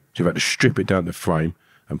brand new. So you've had to strip it down the frame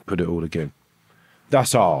and put it all again.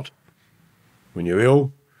 That's hard. When you're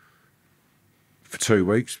ill for 2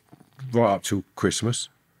 weeks, right up till Christmas,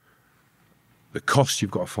 the cost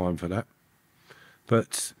you've got to find for that.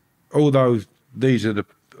 But although these are the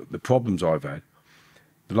problems I've had,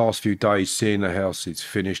 the last few days seeing the house it's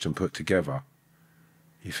finished and put together,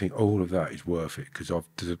 you think all of that is worth it because I've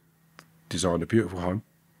designed a beautiful home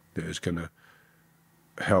that is going to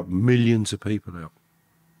help millions of people out.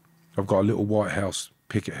 I've got a little white house,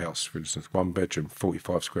 picket house, for instance, 1 bedroom,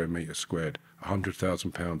 45 square metres squared,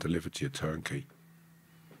 £100,000 delivered to your turnkey.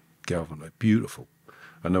 Galvanized, beautiful.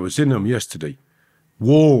 And I was in them yesterday,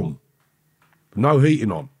 warm, no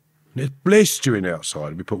heating on. And it's blistering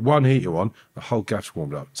outside. We put one heater on, the whole gaff's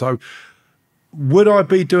warmed up. So would I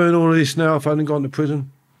be doing all of this now if I hadn't gone to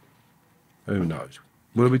prison? Who knows?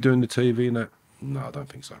 Will I be doing the TV and that? No, I don't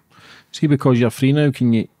think so. See, because you're free now,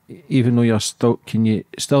 can you, even though you're still, can you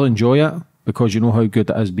still enjoy it because you know how good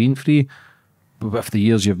it has been free with the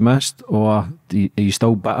years you've missed, or are you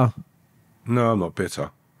still bitter? No, I'm not bitter.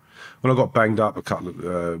 When I got banged up a couple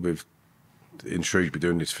of, in Shrewsbury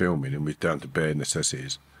doing this filming, and we were down to bare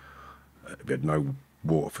necessities, we had no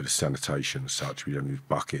water for the sanitation as such. We only used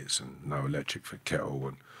buckets and no electric for kettle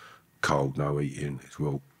and cold, no eating. It's a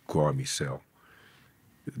real grimy cell.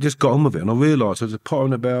 Just got on with it, and I realised I was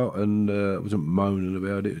pottering about, and I wasn't moaning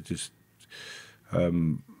about it. It just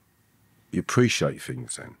you appreciate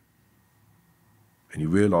things then, and you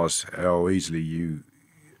realise how easily you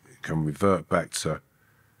can revert back to,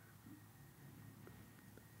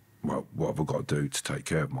 well, what have I got to do to take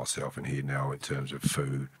care of myself in here now in terms of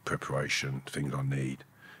food, preparation, things I need,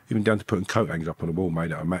 even down to putting coat hangers up on the wall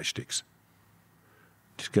made out of matchsticks.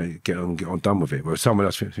 Just get on, done with it. Where someone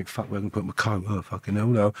else think, fuck, where can I put my coat? Oh, fucking hell,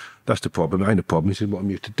 no. That's the problem. It ain't the problem. This is what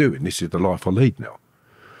I'm used to doing. This is the life I lead now.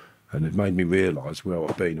 And it made me realise where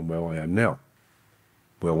I've been and where I am now,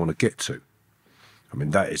 where I want to get to. I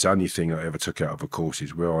mean, that is the only thing I ever took out of a course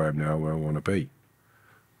is where I am now, where I want to be.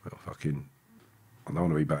 Well, fucking, I don't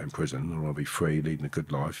want to be back in prison. I want to be free, leading a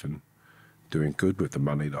good life and doing good with the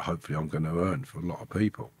money that hopefully I'm going to earn for a lot of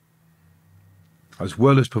people. As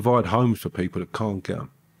well as provide homes for people that can't get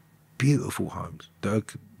them. Beautiful homes that are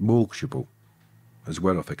mortgageable as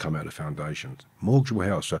well if they come out of foundations. Mortgageable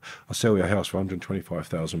house. So I'll sell you a house for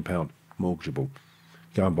 £125,000, mortgageable.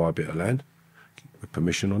 Go and buy a bit of land with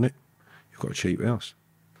permission on it. You've got a cheap house.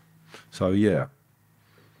 So yeah,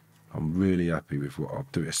 I'm really happy with what I'll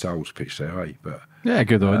do. A sales pitch there, eh? But yeah,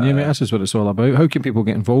 good on you, mate. This is what it's all about. How can people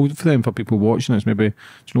get involved for them? For people watching this, maybe, do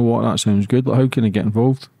you know what, that sounds good. Like, how can they get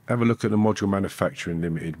involved? Have a look at the Module Manufacturing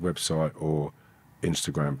Limited website or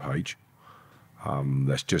Instagram page.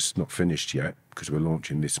 That's just not finished yet because we're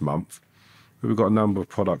launching this month. But we've got a number of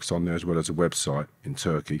products on there as well as a website in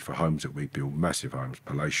Turkey for homes that we build, massive homes,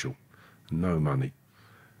 palatial, no money.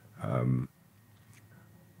 And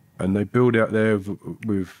they build out there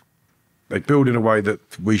with, they build in a way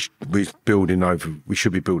that we should be building over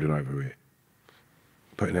here.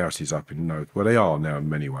 Putting houses up in well, they are now in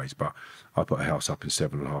many ways, but I put a house up in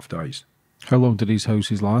 7.5 days. How long do these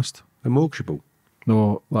houses last? They're mortgageable.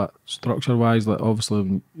 No, like structure-wise, like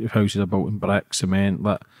obviously if houses are built in brick, cement,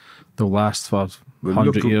 like they'll last for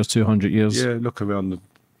 100 years, 200 years. Yeah, look around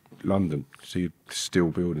London, see steel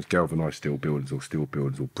buildings, galvanised steel buildings,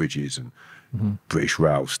 or bridges and British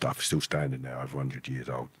Rail stuff still standing there over 100 years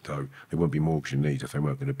old. So they wouldn't be mortgaging these if they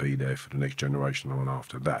weren't going to be there for the next generation on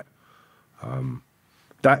after that.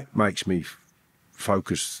 That makes me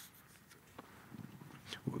focus.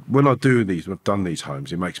 When I do these, I've done these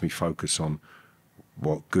homes, it makes me focus on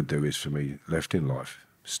what good there is for me left in life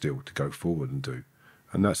still to go forward and do.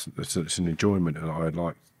 And it's an enjoyment that I'd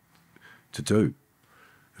like to do.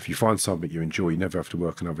 If you find something you enjoy, you never have to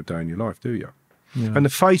work another day in your life, do you? Yeah. And the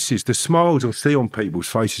faces, the smiles I see on people's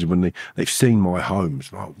faces when they've seen my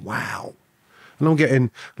homes, like, wow. And I'm getting,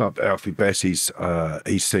 like Alfie Bess, he's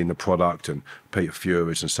seen the product, and Peter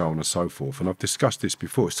Furious and so on and so forth. And I've discussed this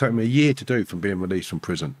before. It's taken me a year to do from being released from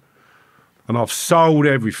prison. And I've sold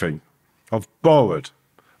everything. I've borrowed.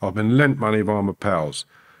 I've been lent money by my pals.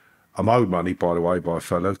 I'm owed money, by the way, by a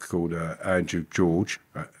fellow called Andrew George.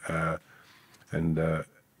 And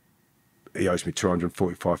he owes me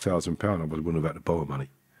 £245,000. I wouldn't have had to borrow money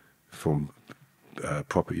from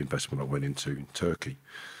property investment I went into in Turkey.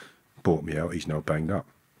 Bought me out, he's now banged up.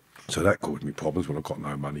 So that caused me problems when I got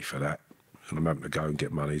no money for that. And I'm having to go and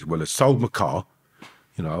get money as well as sold my car.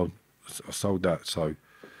 You know, I sold that, so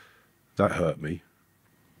that hurt me.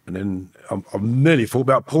 And then I nearly thought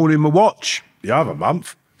about pawning my watch the other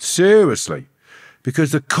month, seriously,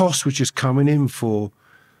 because the cost was just coming in for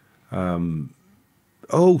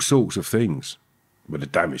all sorts of things. With the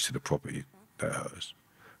damage to the property, that hurts.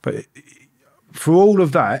 But for all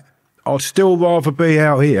of that, I'd still rather be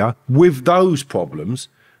out here with those problems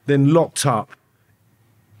than locked up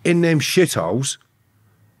in them shitholes,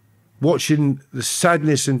 watching the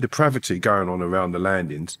sadness and depravity going on around the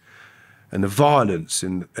landings, and the violence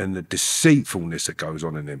and the deceitfulness that goes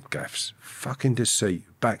on in them gaffs. Fucking deceit,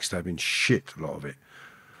 backstabbing, shit, a lot of it.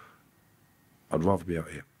 I'd rather be out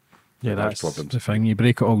here. Yeah, that's the thing. You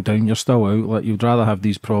break it all down, you're still out. Like, you'd rather have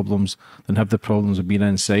these problems than have the problems of being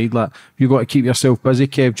inside. Like, you've got to keep yourself busy,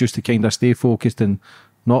 Kev, just to kind of stay focused and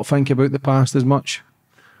not think about the past as much.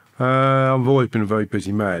 I've always been a very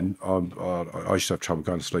busy man. I used to have trouble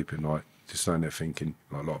going to sleep at night, just standing there thinking,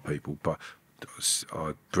 like a lot of people. But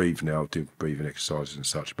I breathe now, do breathing exercises and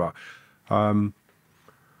such. But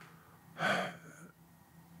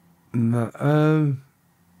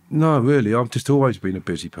no, really, I've just always been a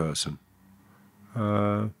busy person.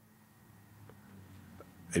 It's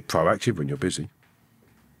proactive when you're busy,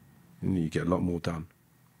 and you get a lot more done.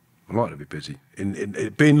 I like to be busy.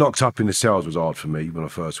 Being locked up in the cells was hard for me when I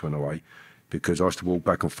first went away, because I used to walk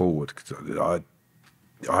back and forward. I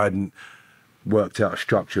hadn't worked out a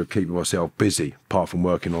structure of keeping myself busy, apart from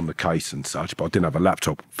working on the case and such. But I didn't have a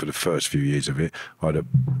laptop for the first few years of it. I had a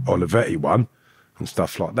Olivetti one and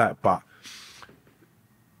stuff like that. But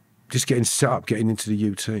just getting set up, getting into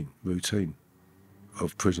the routine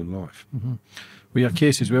of prison life. Mm-hmm. With your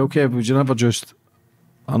case as well, Kev, would you never just,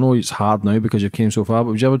 I know it's hard now because you came so far,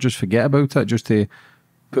 but would you ever just forget about it, just to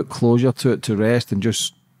put closure to it, to rest, and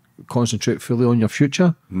just concentrate fully on your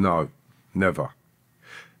future? No, never.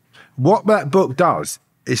 What that book does,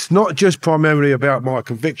 it's not just primarily about my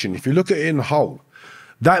conviction. If you look at it in the whole,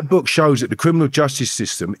 that book shows that the criminal justice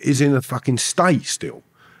system is in a fucking state still,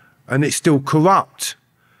 and it's still corrupt.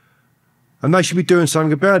 And they should be doing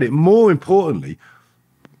something about it. More importantly,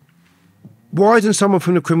 why isn't someone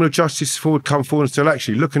from the criminal justice come forward and say,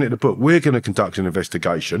 actually, looking at the book, we're going to conduct an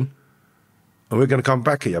investigation and we're going to come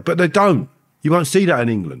back here? But they don't. You won't see that in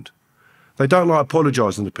England. They don't like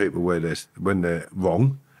apologising to people when they're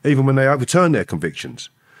wrong, even when they overturn their convictions.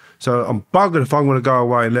 So I'm buggered if I'm going to go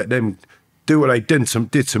away and let them do what they did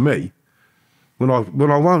to me when I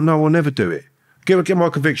won't know, I'll never do it. Get my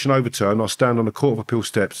conviction overturned, I'll stand on the Court of Appeal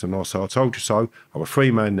steps and I'll say, I told you so, I'm a free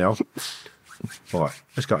man now. Right,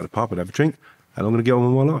 let's go to the pub and have a drink, and I'm going to get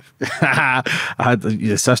on with my life.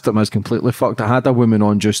 The system is completely fucked. I had a woman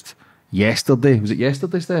on just yesterday. Was it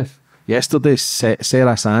yesterday, Steph? Yesterday,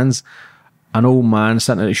 Sarah Sands, an old man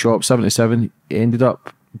sitting at the shop, 77, ended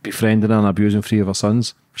up befriending and abusing 3 of her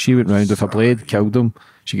sons. She went round with a blade, killed them.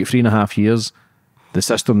 She got 3.5 years. The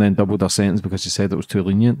system then doubled her sentence because she said it was too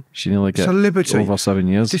lenient. She nearly got over 7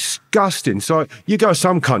 years. Disgusting. So you go to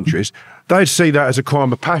some countries, they'd see that as a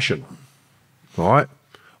crime of passion, right?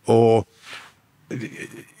 Or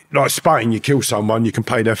like Spain, you kill someone, you can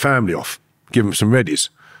pay their family off, give them some readies.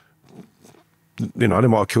 You know, they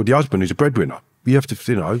might have killed the husband who's a breadwinner. You have to,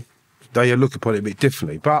 you know, they look upon it a bit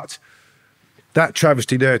differently. But that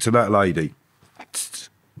travesty there to that lady,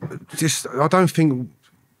 just, I don't think...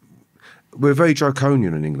 We're very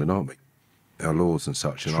draconian in England, aren't we? Our laws and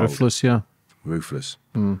such. And ruthless, yeah. Ruthless.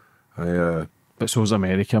 But so is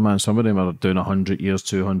America, man. Some of them are doing 100 years,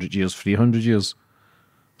 200 years, 300 years.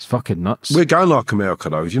 It's fucking nuts. We're going like America,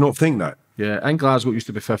 though. Do you not think that? Yeah, in Glasgow it used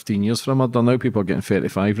to be 15 years for a murder. Now people are getting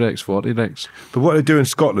 35 recs, 40 recs. But what they do in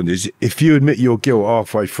Scotland is, if you admit your guilt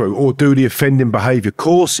halfway through, or do the offending behaviour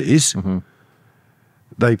courses,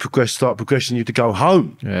 they start progressing you to go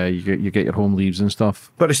home. Yeah, you get your home leaves and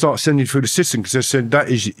stuff. But they start sending you through the system because they're saying that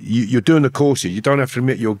is, you're doing the courses. You don't have to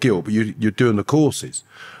admit your guilt, but you're doing the courses.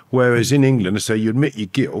 Whereas in England, they say you admit your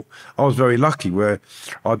guilt. I was very lucky where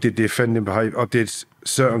I did the offending behaviour. I did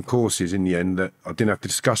certain courses in the end that I didn't have to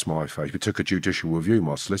discuss my face. We took a judicial review,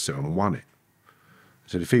 my solicitor, and won it.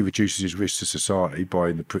 So if he reduces his risk to society by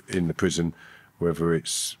in the prison, whether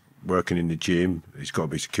it's working in the gym, he's got to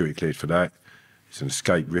be security cleared for that. It's an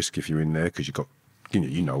escape risk if you're in there because you've got,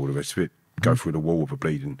 you know all the rest of it. Go through the wall with a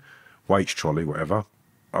bleeding weights trolley, whatever.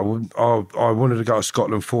 I wanted to go to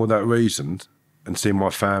Scotland for that reason and see my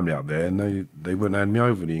family up there, and they wouldn't hand me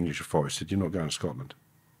over. The English authorities said, "You're not going to Scotland.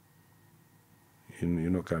 You're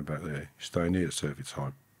not going back there. You're staying here to serve your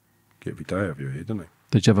time. Get every day of you here, didn't they?"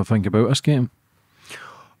 Did you ever think about escaping?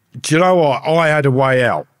 Do you know what? I had a way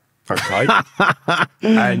out, okay?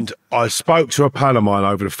 And I spoke to a pal of mine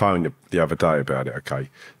over the phone the other day about it, okay?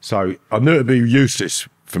 So I knew it'd be useless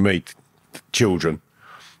for me, children.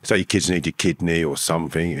 Say your kids need a kidney or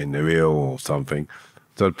something and they're ill or something.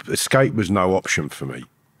 So escape was no option for me,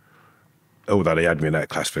 although they had me in that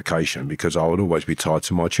classification, because I would always be tied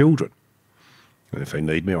to my children. And if they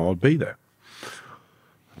need me, I'd be there.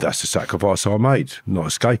 That's the sacrifice I made, not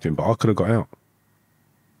escaping, but I could have got out.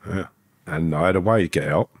 Yeah. And I had a way to get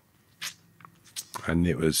out. And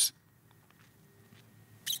it was,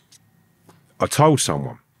 I told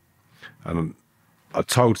someone, and I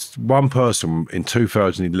told one person in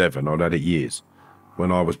 2011, I'd had it years,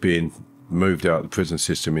 when I was being moved out of the prison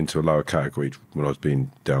system into a lower category, when I was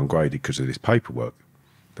being downgraded because of this paperwork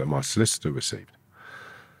that my solicitor received.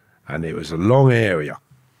 And it was a long area.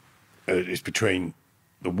 It's between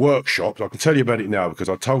the workshops. I can tell you about it now because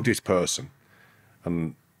I told this person,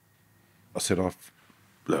 and I said,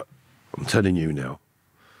 look, I'm telling you now.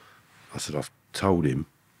 I said, I've told him,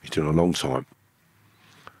 he's doing a long time.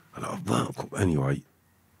 And well, anyway,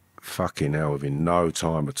 fucking hell, within no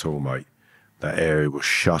time at all, mate, that area was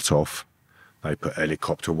shut off. They put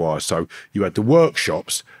helicopter wires. So you had the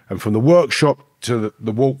workshops, and from the workshop to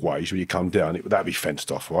the walkways, when you come down, that'd be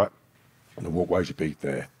fenced off, right? And the walkways would be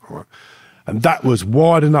there, right? And that was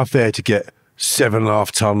wide enough there to get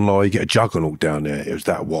 7.5 ton lorry, you get a juggernaut down there. It was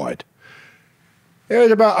that wide. It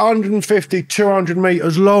was about 150, 200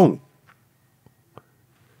 metres long.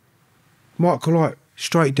 Michael, like,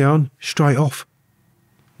 straight down, straight off.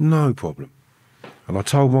 No problem. And I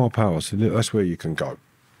told my pal, I said, look, that's where you can go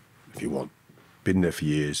if you want. Been there for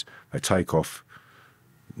years. They take off,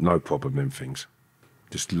 no problem, them things.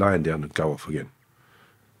 Just laying down and go off again.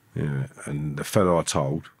 Yeah. And the fellow I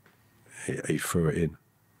told, he threw it in.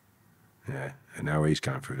 Yeah. And now he's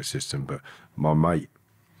going through the system. But my mate,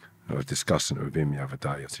 I was discussing it with him the other day.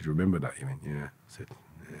 I said, remember that? He went, yeah. I said,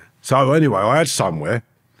 yeah. So anyway, I had somewhere,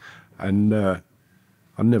 and I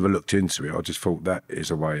never looked into it. I just thought that is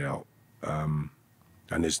a way out. And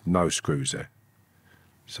there's no screws there.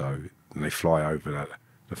 So and they fly over that,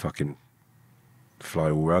 they fucking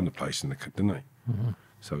fly all around the place, didn't they? Mm-hmm.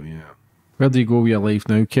 So, yeah. Where do you go with your life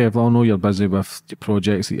now, Kev? I know you're busy with your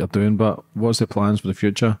projects that you're doing, but what's the plans for the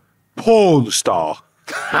future? Porn star.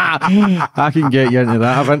 I can get you into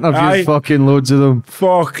that. I've interviewed fucking loads of them.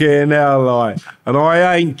 Fucking hell, like. And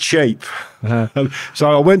I ain't cheap.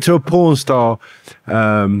 So I went to a porn star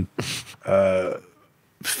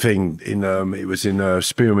thing in it was in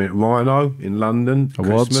Spearmint Rhino in London.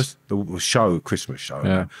 Awards? Christmas show.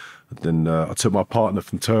 Yeah. And then I took my partner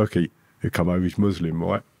from Turkey who come over. He's Muslim,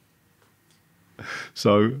 right?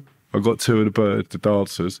 So I got two of the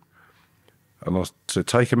dancers, and I said,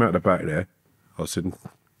 take him out the back there. I said,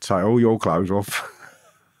 take all your clothes off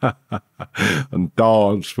and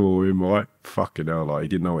dance for him, right? Fucking hell, like, he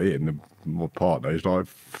didn't know what hit him. My partner, he's like,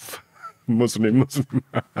 Muslim.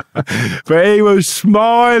 But he was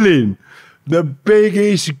smiling. The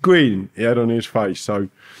biggest grin he had on his face. So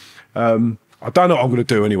I don't know what I'm going to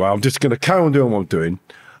do anyway. I'm just going to carry on doing what I'm doing.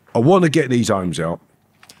 I want to get these homes out,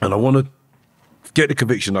 and I want to get the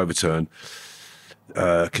conviction overturned,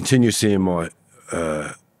 continue seeing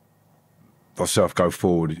myself go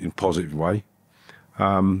forward in a positive way,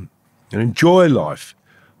 and enjoy life.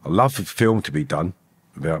 I love for film to be done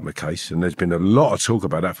about my case, and there's been a lot of talk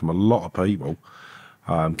about that from a lot of people.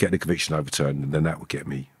 Get the conviction overturned, and then that will get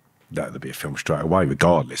me, that'll be a film straight away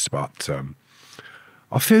regardless. But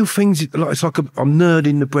I feel things, like it's like I'm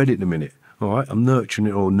nerding the bread at the minute, all right? I'm nurturing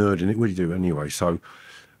it or nerding it, what do you do anyway? So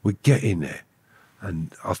we get in there,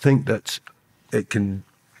 and I think that it's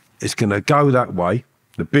going to go that way.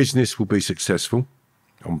 The business will be successful.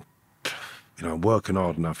 I'm working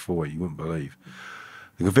hard enough for it, you wouldn't believe.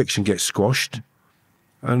 The conviction gets squashed,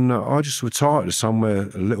 and I just retire to somewhere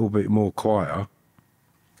a little bit more quieter,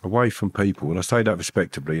 away from people. And I say that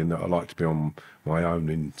respectably, and that I like to be on my own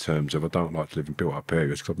in terms of I don't like to live in built-up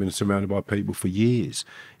areas, because I've been surrounded by people for years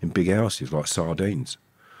in big houses like sardines.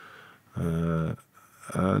 And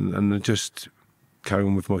just carry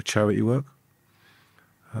on with my charity work.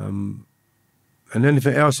 And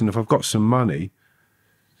anything else, and if I've got some money,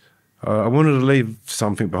 I wanted to leave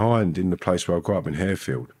something behind in the place where I grew up in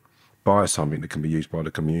Harefield. Buy something that can be used by the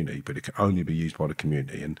community, but it can only be used by the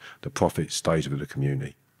community, and the profit stays with the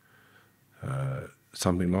community.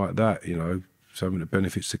 Something like that, you know, something that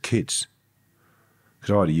benefits the kids.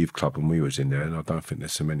 Because I had a youth club when we was in there, and I don't think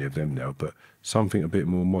there's so many of them now, but something a bit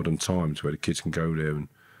more modern times where the kids can go there and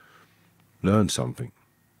learn something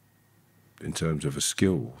in terms of a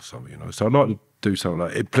skill or something, you know. So I'd like to do something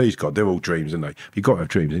like it. Please God, they're all dreams, aren't they? You've got to have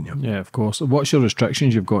dreams, haven't you? Yeah, of course. What's your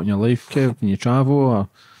restrictions you've got in your life, Kev? Can you travel? Or?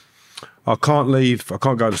 I can't leave. I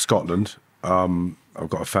can't go to Scotland. I've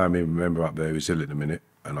got a family member up there who's ill at the minute,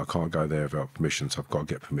 and I can't go there without permission, so I've got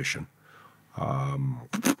to get permission.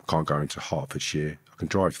 Can't go into Hertfordshire. I can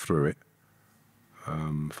drive through it.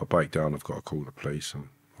 If I break down, I've got to call the police and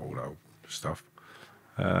all that stuff.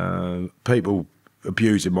 People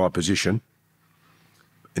abusing my position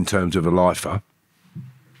in terms of a lifer.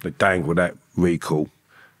 They dangle that recall,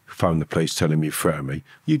 phone the police telling me you threaten me.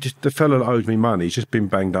 The fellow that owes me money, he's just been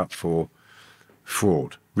banged up for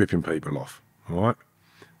fraud, ripping people off, all right?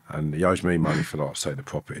 And he owes me money for, like, say, the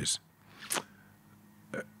properties.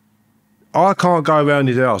 I can't go around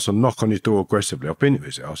his house and knock on his door aggressively. I've been to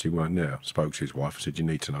his house, he weren't there. I spoke to his wife, I said, you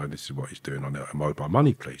need to know this is what he's doing. I'm owed my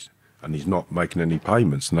money, please. And he's not making any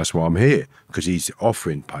payments, and that's why I'm here, because he's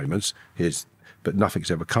offering payments, but nothing's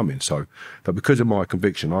ever coming. So, but because of my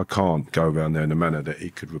conviction, I can't go around there in the manner that he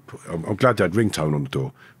could report. I'm glad they had ringtone on the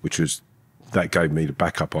door, that gave me the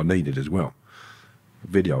backup I needed as well.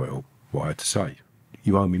 Video it all, what I had to say.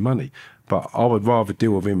 You owe me money. But I would rather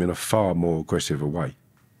deal with him in a far more aggressive way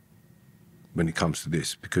when it comes to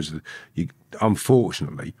this, because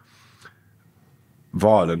unfortunately,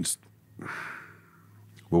 violence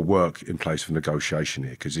will work in place for negotiation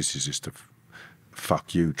here, because this is just a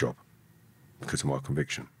fuck you job because of my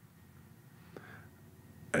conviction.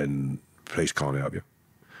 And police can't help you.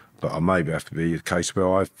 But I maybe have to be a case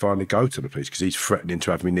where I finally go to the police, because he's threatening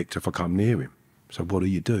to have me nicked if I come near him. So what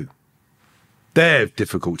do? They're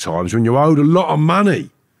difficult times when you're owed a lot of money.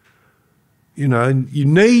 You know, and you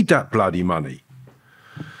need that bloody money.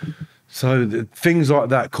 So things like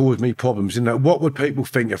that cause me problems. You know, what would people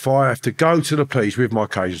think if I have to go to the police with my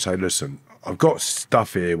case and say, listen, I've got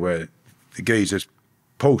stuff here where the geezer's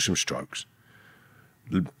pulled some strokes,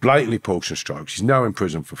 blatantly pulled some strokes. He's now in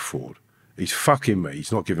prison for fraud. He's fucking me.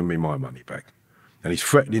 He's not giving me my money back. And he's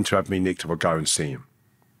threatening to have me nicked if I go and see him.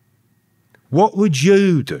 What would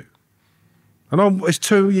you do? And it's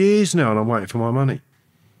 2 years now and I'm waiting for my money.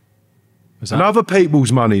 And other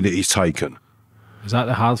people's money that he's taken. Is that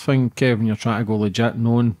the hard thing, Kevin? You're trying to go legit,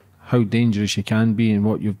 knowing how dangerous you can be and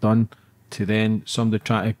what you've done, to then somebody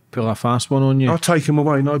try to pull a fast one on you? I'll take him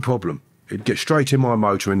away, no problem. He'd get straight in my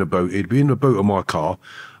motor in the boot. He'd be in the boot of my car,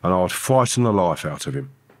 and I'd frighten the life out of him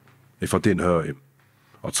if I didn't hurt him.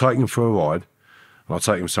 I'd take him for a ride, and I'd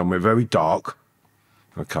take him somewhere very dark,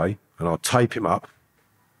 okay, and I'd tape him up,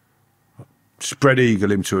 spread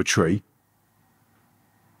eagle him to a tree,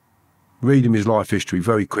 read him his life history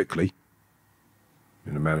very quickly,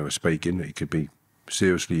 in a manner of speaking, that he could be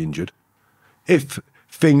seriously injured. If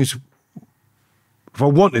I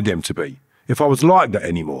wanted them to be, if I was like that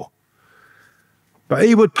anymore. But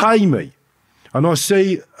he would pay me. And I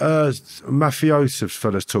see mafioso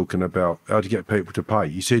fellas talking about how to get people to pay.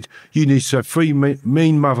 He said, you need to have three mean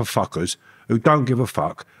motherfuckers who don't give a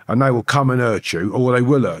fuck, and they will come and hurt you, or they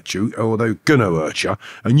will hurt you, or they're gonna hurt you,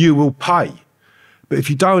 and you will pay. But if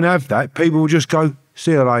you don't have that, people will just go,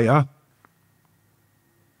 see you later.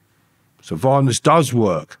 So violence does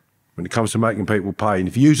work when it comes to making people pay. And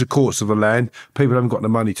if you use the courts of the land, people haven't got the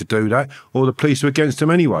money to do that, or the police are against them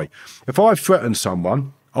anyway. If I threatened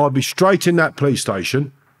someone, I'd be straight in that police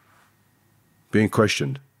station being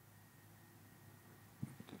questioned.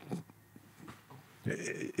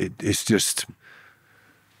 It's just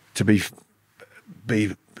to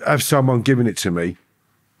have someone giving it to me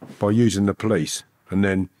by using the police, and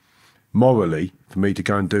then morally, for me to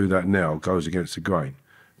go and do that now goes against the grain.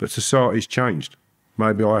 But society's changed.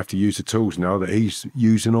 Maybe I have to use the tools now that he's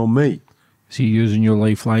using on me. Is he using your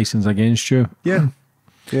life licence against you? Yeah.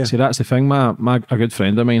 Yeah. See, that's the thing. A good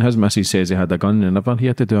friend of mine, his missus says he had a gun and never. He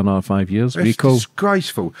had to do another 5 years. It's recall.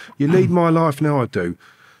 Disgraceful. You lead my life now, I do.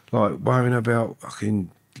 Like worrying about fucking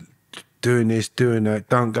doing this, doing that.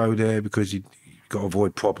 Don't go there because you've got to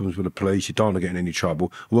avoid problems with the police. You don't want to get in any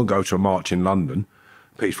trouble. I won't go to a march in London,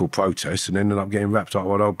 peaceful protest, and end up getting wrapped up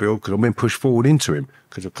with old Bill because I'm being pushed forward into him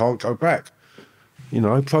because I can't go back. You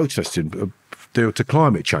know, protesting due to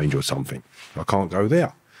climate change or something. I can't go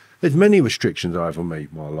there. There's many restrictions over me,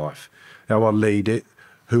 my life. How I lead it,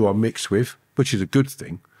 who I mix with, which is a good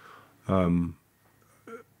thing.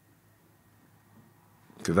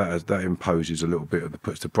 Because that imposes a little bit of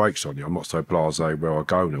puts the brakes on you. I'm not so blasé where I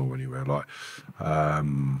go now or anywhere. Like, I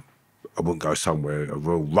wouldn't go somewhere, a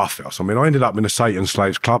real rough house. I mean, I ended up in a Satan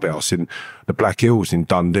Slaves clubhouse in the Black Hills in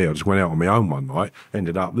Dundee. I just went out on my own one night,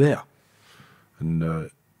 ended up there. And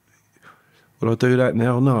will I do that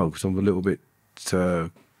now? No, because I'm a little bit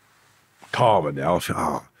calmer now. I think,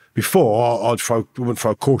 before, I wouldn't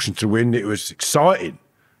throw caution to the wind. It was exciting.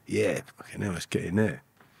 Yeah, okay, now let's get in there.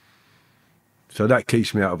 So that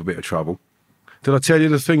keeps me out of a bit of trouble. Did I tell you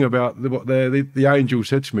the thing about what the angel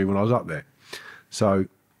said to me when I was up there? So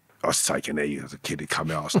I was taking E as a kid. He'd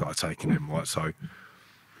come out, I started taking him, right? So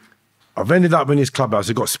I've ended up in this clubhouse.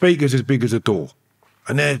 They've got speakers as big as a door.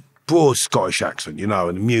 And they're broad Scottish accent, you know,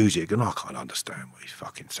 and the music. And I can't understand what he's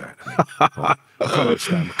fucking saying to me. Right? I can't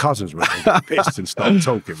understand. My cousins were getting pissed and started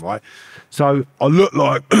talking, right? So I look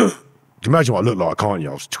like, imagine what I look like, can't you?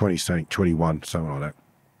 I was 20, 21, something like that.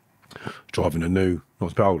 Driving a new, I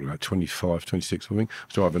was about older, like 25, 26, I think. I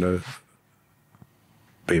was driving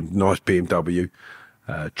a nice BMW,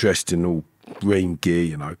 dressed in all green gear,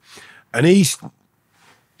 you know. And he's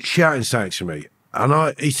shouting something to me. And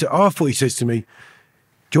I thought he says to me,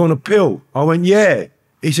 "Do you want a pill?" I went, "Yeah."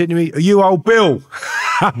 He said to me, "Are you old Bill?"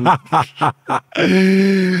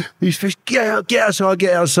 He said, get outside,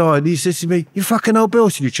 get outside. He says to me, "You fucking old Bill," I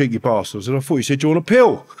said, "You cheeky bastards." And I thought he said, "Do you want a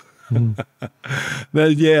pill?"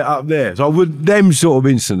 Then, yeah, up there. So I would, them sort of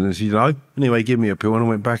incidents, you know. Anyway, give me a pill and I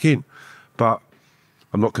went back in. But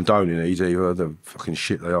I'm not condoning these either. The fucking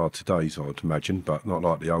shit they are today, so I'd imagine, but not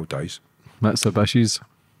like the old days. Mitsubishis.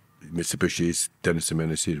 Mitsubishis, Denison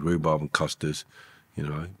Menaces, rhubarb and custards, you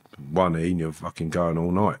know. One in, you're fucking going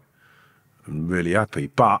all night. I'm really happy.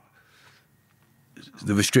 But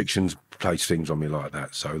the restrictions place things on me like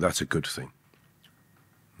that, so that's a good thing.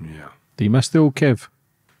 Yeah. Do you miss the old Kev?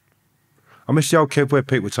 I miss the old Kev where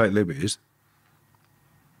people take liberties.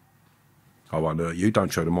 I won't hurt you, don't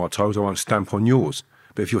tread on my toes, I won't stamp on yours.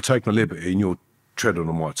 But if you're taking a liberty and you're treading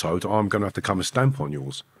on my toes, I'm going to have to come and stamp on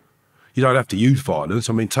yours. You don't have to use violence.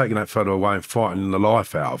 I mean, taking that fellow away and fighting the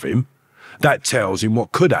life out of him, that tells him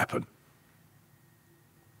what could happen.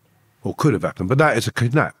 Or could have happened. But that is a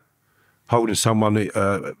kidnap. Holding someone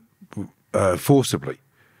forcibly.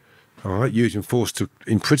 All right, using force to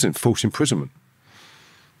imprison, false imprisonment.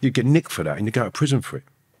 You get nicked for that and you go to prison for it.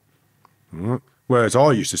 All right? Whereas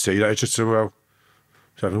I used to see that, it's just, well,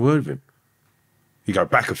 just having a word with him. You go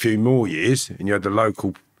back a few more years and you had the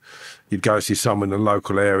local, you'd go see someone in the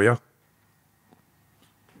local area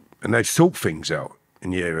and they'd sort things out in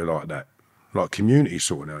the area like that, like community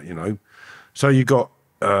sorting out, you know. So you got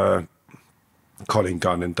Colin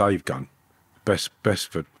Gunn and Dave Gunn,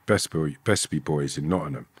 Bestby boys in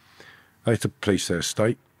Nottingham. They had to police their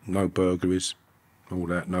estate, no burglaries, all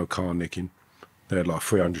that, no car nicking. They had like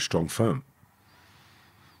 300 strong firm.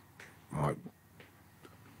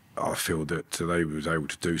 I feel that they was able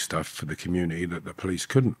to do stuff for the community that the police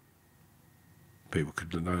couldn't. People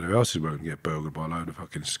could know their houses weren't get burgled by a load of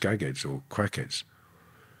fucking skagheads or crackheads.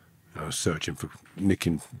 You know, searching for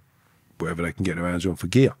nicking whatever they can get their hands on for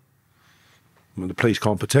gear. I mean, the police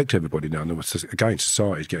can't protect everybody now. Again,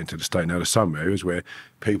 society's getting to the state now. There's some areas where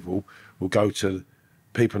people will go to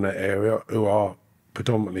people in that area who are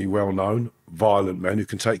predominantly well-known, violent men who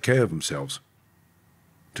can take care of themselves.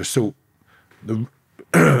 To sort the,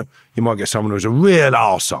 you might get someone who's a real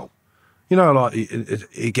arsehole. You know, like,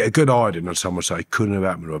 you get a good idea on someone say, couldn't have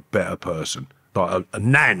happened to a better person. Like a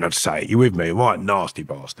nan, I'd say, you with me? Right, nasty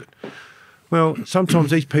bastard. Well,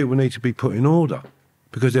 sometimes these people need to be put in order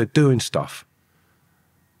because they're doing stuff,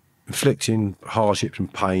 inflicting hardships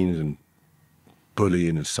and pains and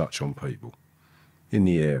bullying and such on people in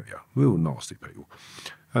the area. Real nasty people.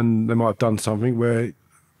 And they might have done something where it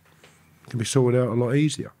can be sorted out a lot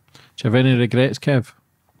easier. Do you have any regrets, Kev?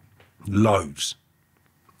 Loads.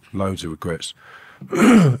 Loads of regrets.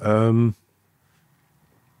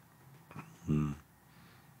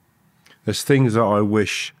 There's things that I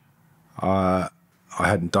wish I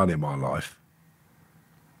hadn't done in my life.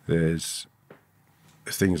 There's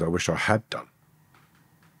things I wish I had done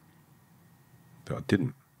that I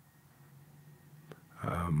didn't.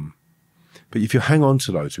 But if you hang on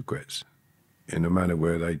to those regrets in a manner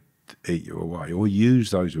where they eat you away, or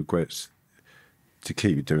use those regrets to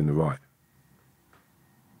keep you doing the right,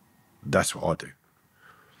 that's what I do.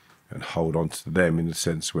 And hold on to them in the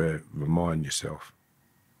sense where remind yourself.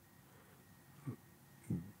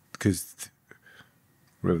 Because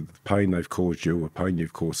whether the pain they've caused you or pain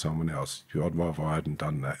you've caused someone else, I'd rather I hadn't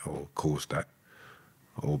done that or caused that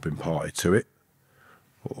or been party to it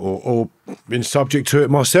or been subject to it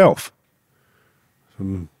myself.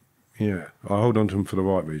 Yeah, I hold on to them for the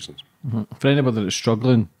right reasons. For anybody that's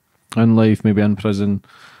struggling in life, maybe in prison,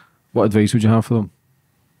 what advice would you have for them?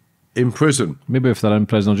 In prison, Maybe if they're in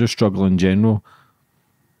prison or just struggling in general.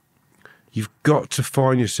 you've got to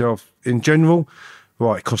find yourself, in general,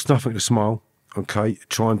 right, it costs nothing to smile, okay?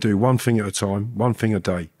 Try and do one thing at a time, one thing a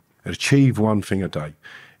day, and achieve one thing a day.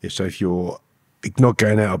 So if you're not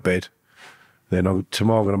getting out of bed, then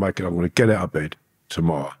tomorrow I'm going to get out of bed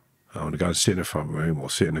tomorrow. I'm going to go and sit in the front room or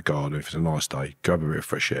sit in the garden if it's a nice day, grab a bit of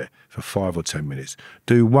fresh air for 5 or 10 minutes.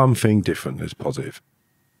 Do one thing different that's positive.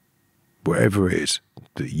 Whatever it is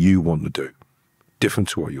that you want to do, different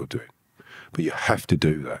to what you're doing. But you have to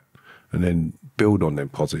do that. And then build on them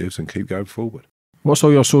positives and keep going forward. What's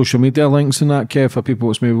all your social media links in that, Kev, for people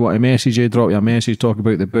that's maybe want to message you, drop you a message, talk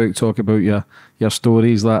about the book, talk about your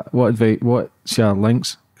stories, what's your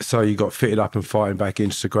links? So you got Fitted Up and Fighting Back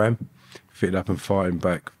Instagram, Fitted Up and Fighting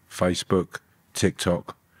Back Facebook,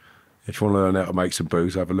 TikTok. If you want to learn how to make some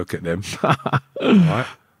booze, have a look at them. Right.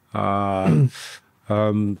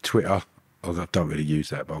 Twitter, I don't really use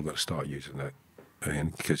that, but I'm going to start using that.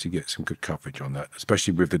 And because you get some good coverage on that,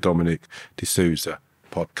 especially with the Dominic D'Souza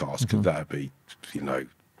podcast, because that'd be,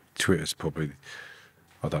 Twitter's probably,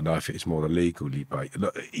 I don't know if it's more the legal debate.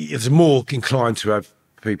 It's more inclined to have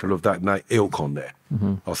people of that ilk on there.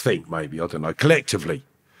 I think maybe, I don't know, collectively.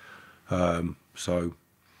 So,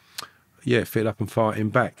 yeah, Fit Up and Fighting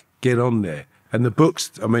Back. Get on there. And the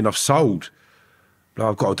books, I mean, I've sold, but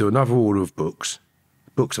I've got to do another order of books.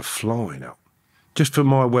 Books are flying out. Just from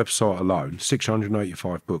my website alone,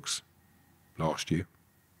 685 books last year.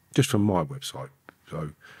 Just from my website.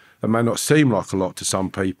 So it may not seem like a lot to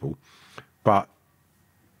some people, but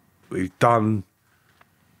we've done,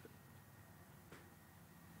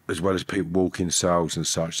 as well as people walking sales and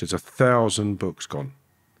such, there's 1,000 books gone.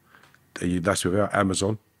 That's without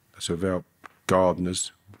Amazon. That's without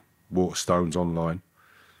Gardeners, Waterstones online.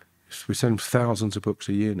 We send thousands of books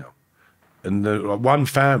a year now. And one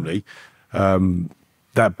family,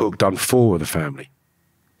 that book done 4 of the family.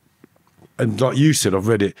 And like you said, I've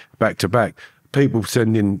read it back to back. People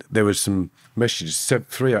sending, there was some messages,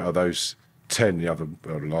 3 out of those 10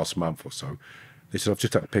 the last month or so. They said, I've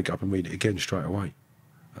just had to pick up and read it again straight away.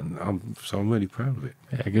 And I'm really proud of it.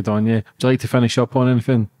 Yeah, good on you. Would you like to finish up on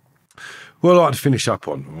anything? Well, I'd like to finish up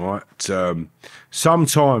on, right?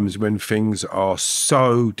 Sometimes when things are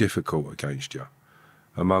so difficult against you,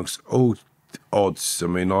 amongst all odds, I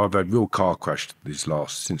mean, I've had real car crash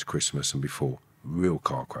since Christmas and before, real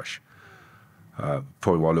car crash.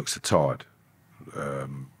 Probably why I look so tired.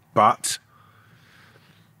 But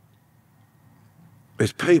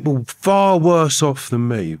there's people far worse off than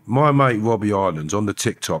me. My mate Robbie Islands on the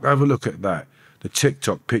TikTok, have a look at that. The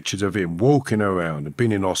TikTok pictures of him walking around and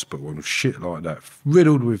being in hospital and shit like that,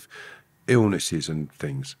 riddled with illnesses and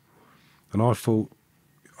things. And I thought,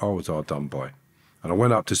 I was hard done by. And I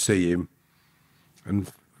went up to see him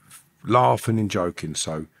and laughing and joking.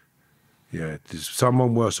 So, yeah, there's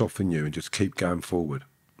someone worse off than you, and just keep going forward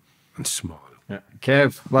and smile. Yeah.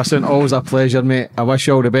 Kev, listen, always a pleasure, mate. I wish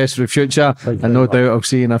you all the best for the future. And no doubt I'll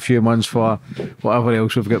see you in a few months for whatever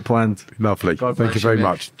else we've got planned. Lovely. Thank you very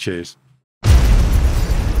much. Cheers.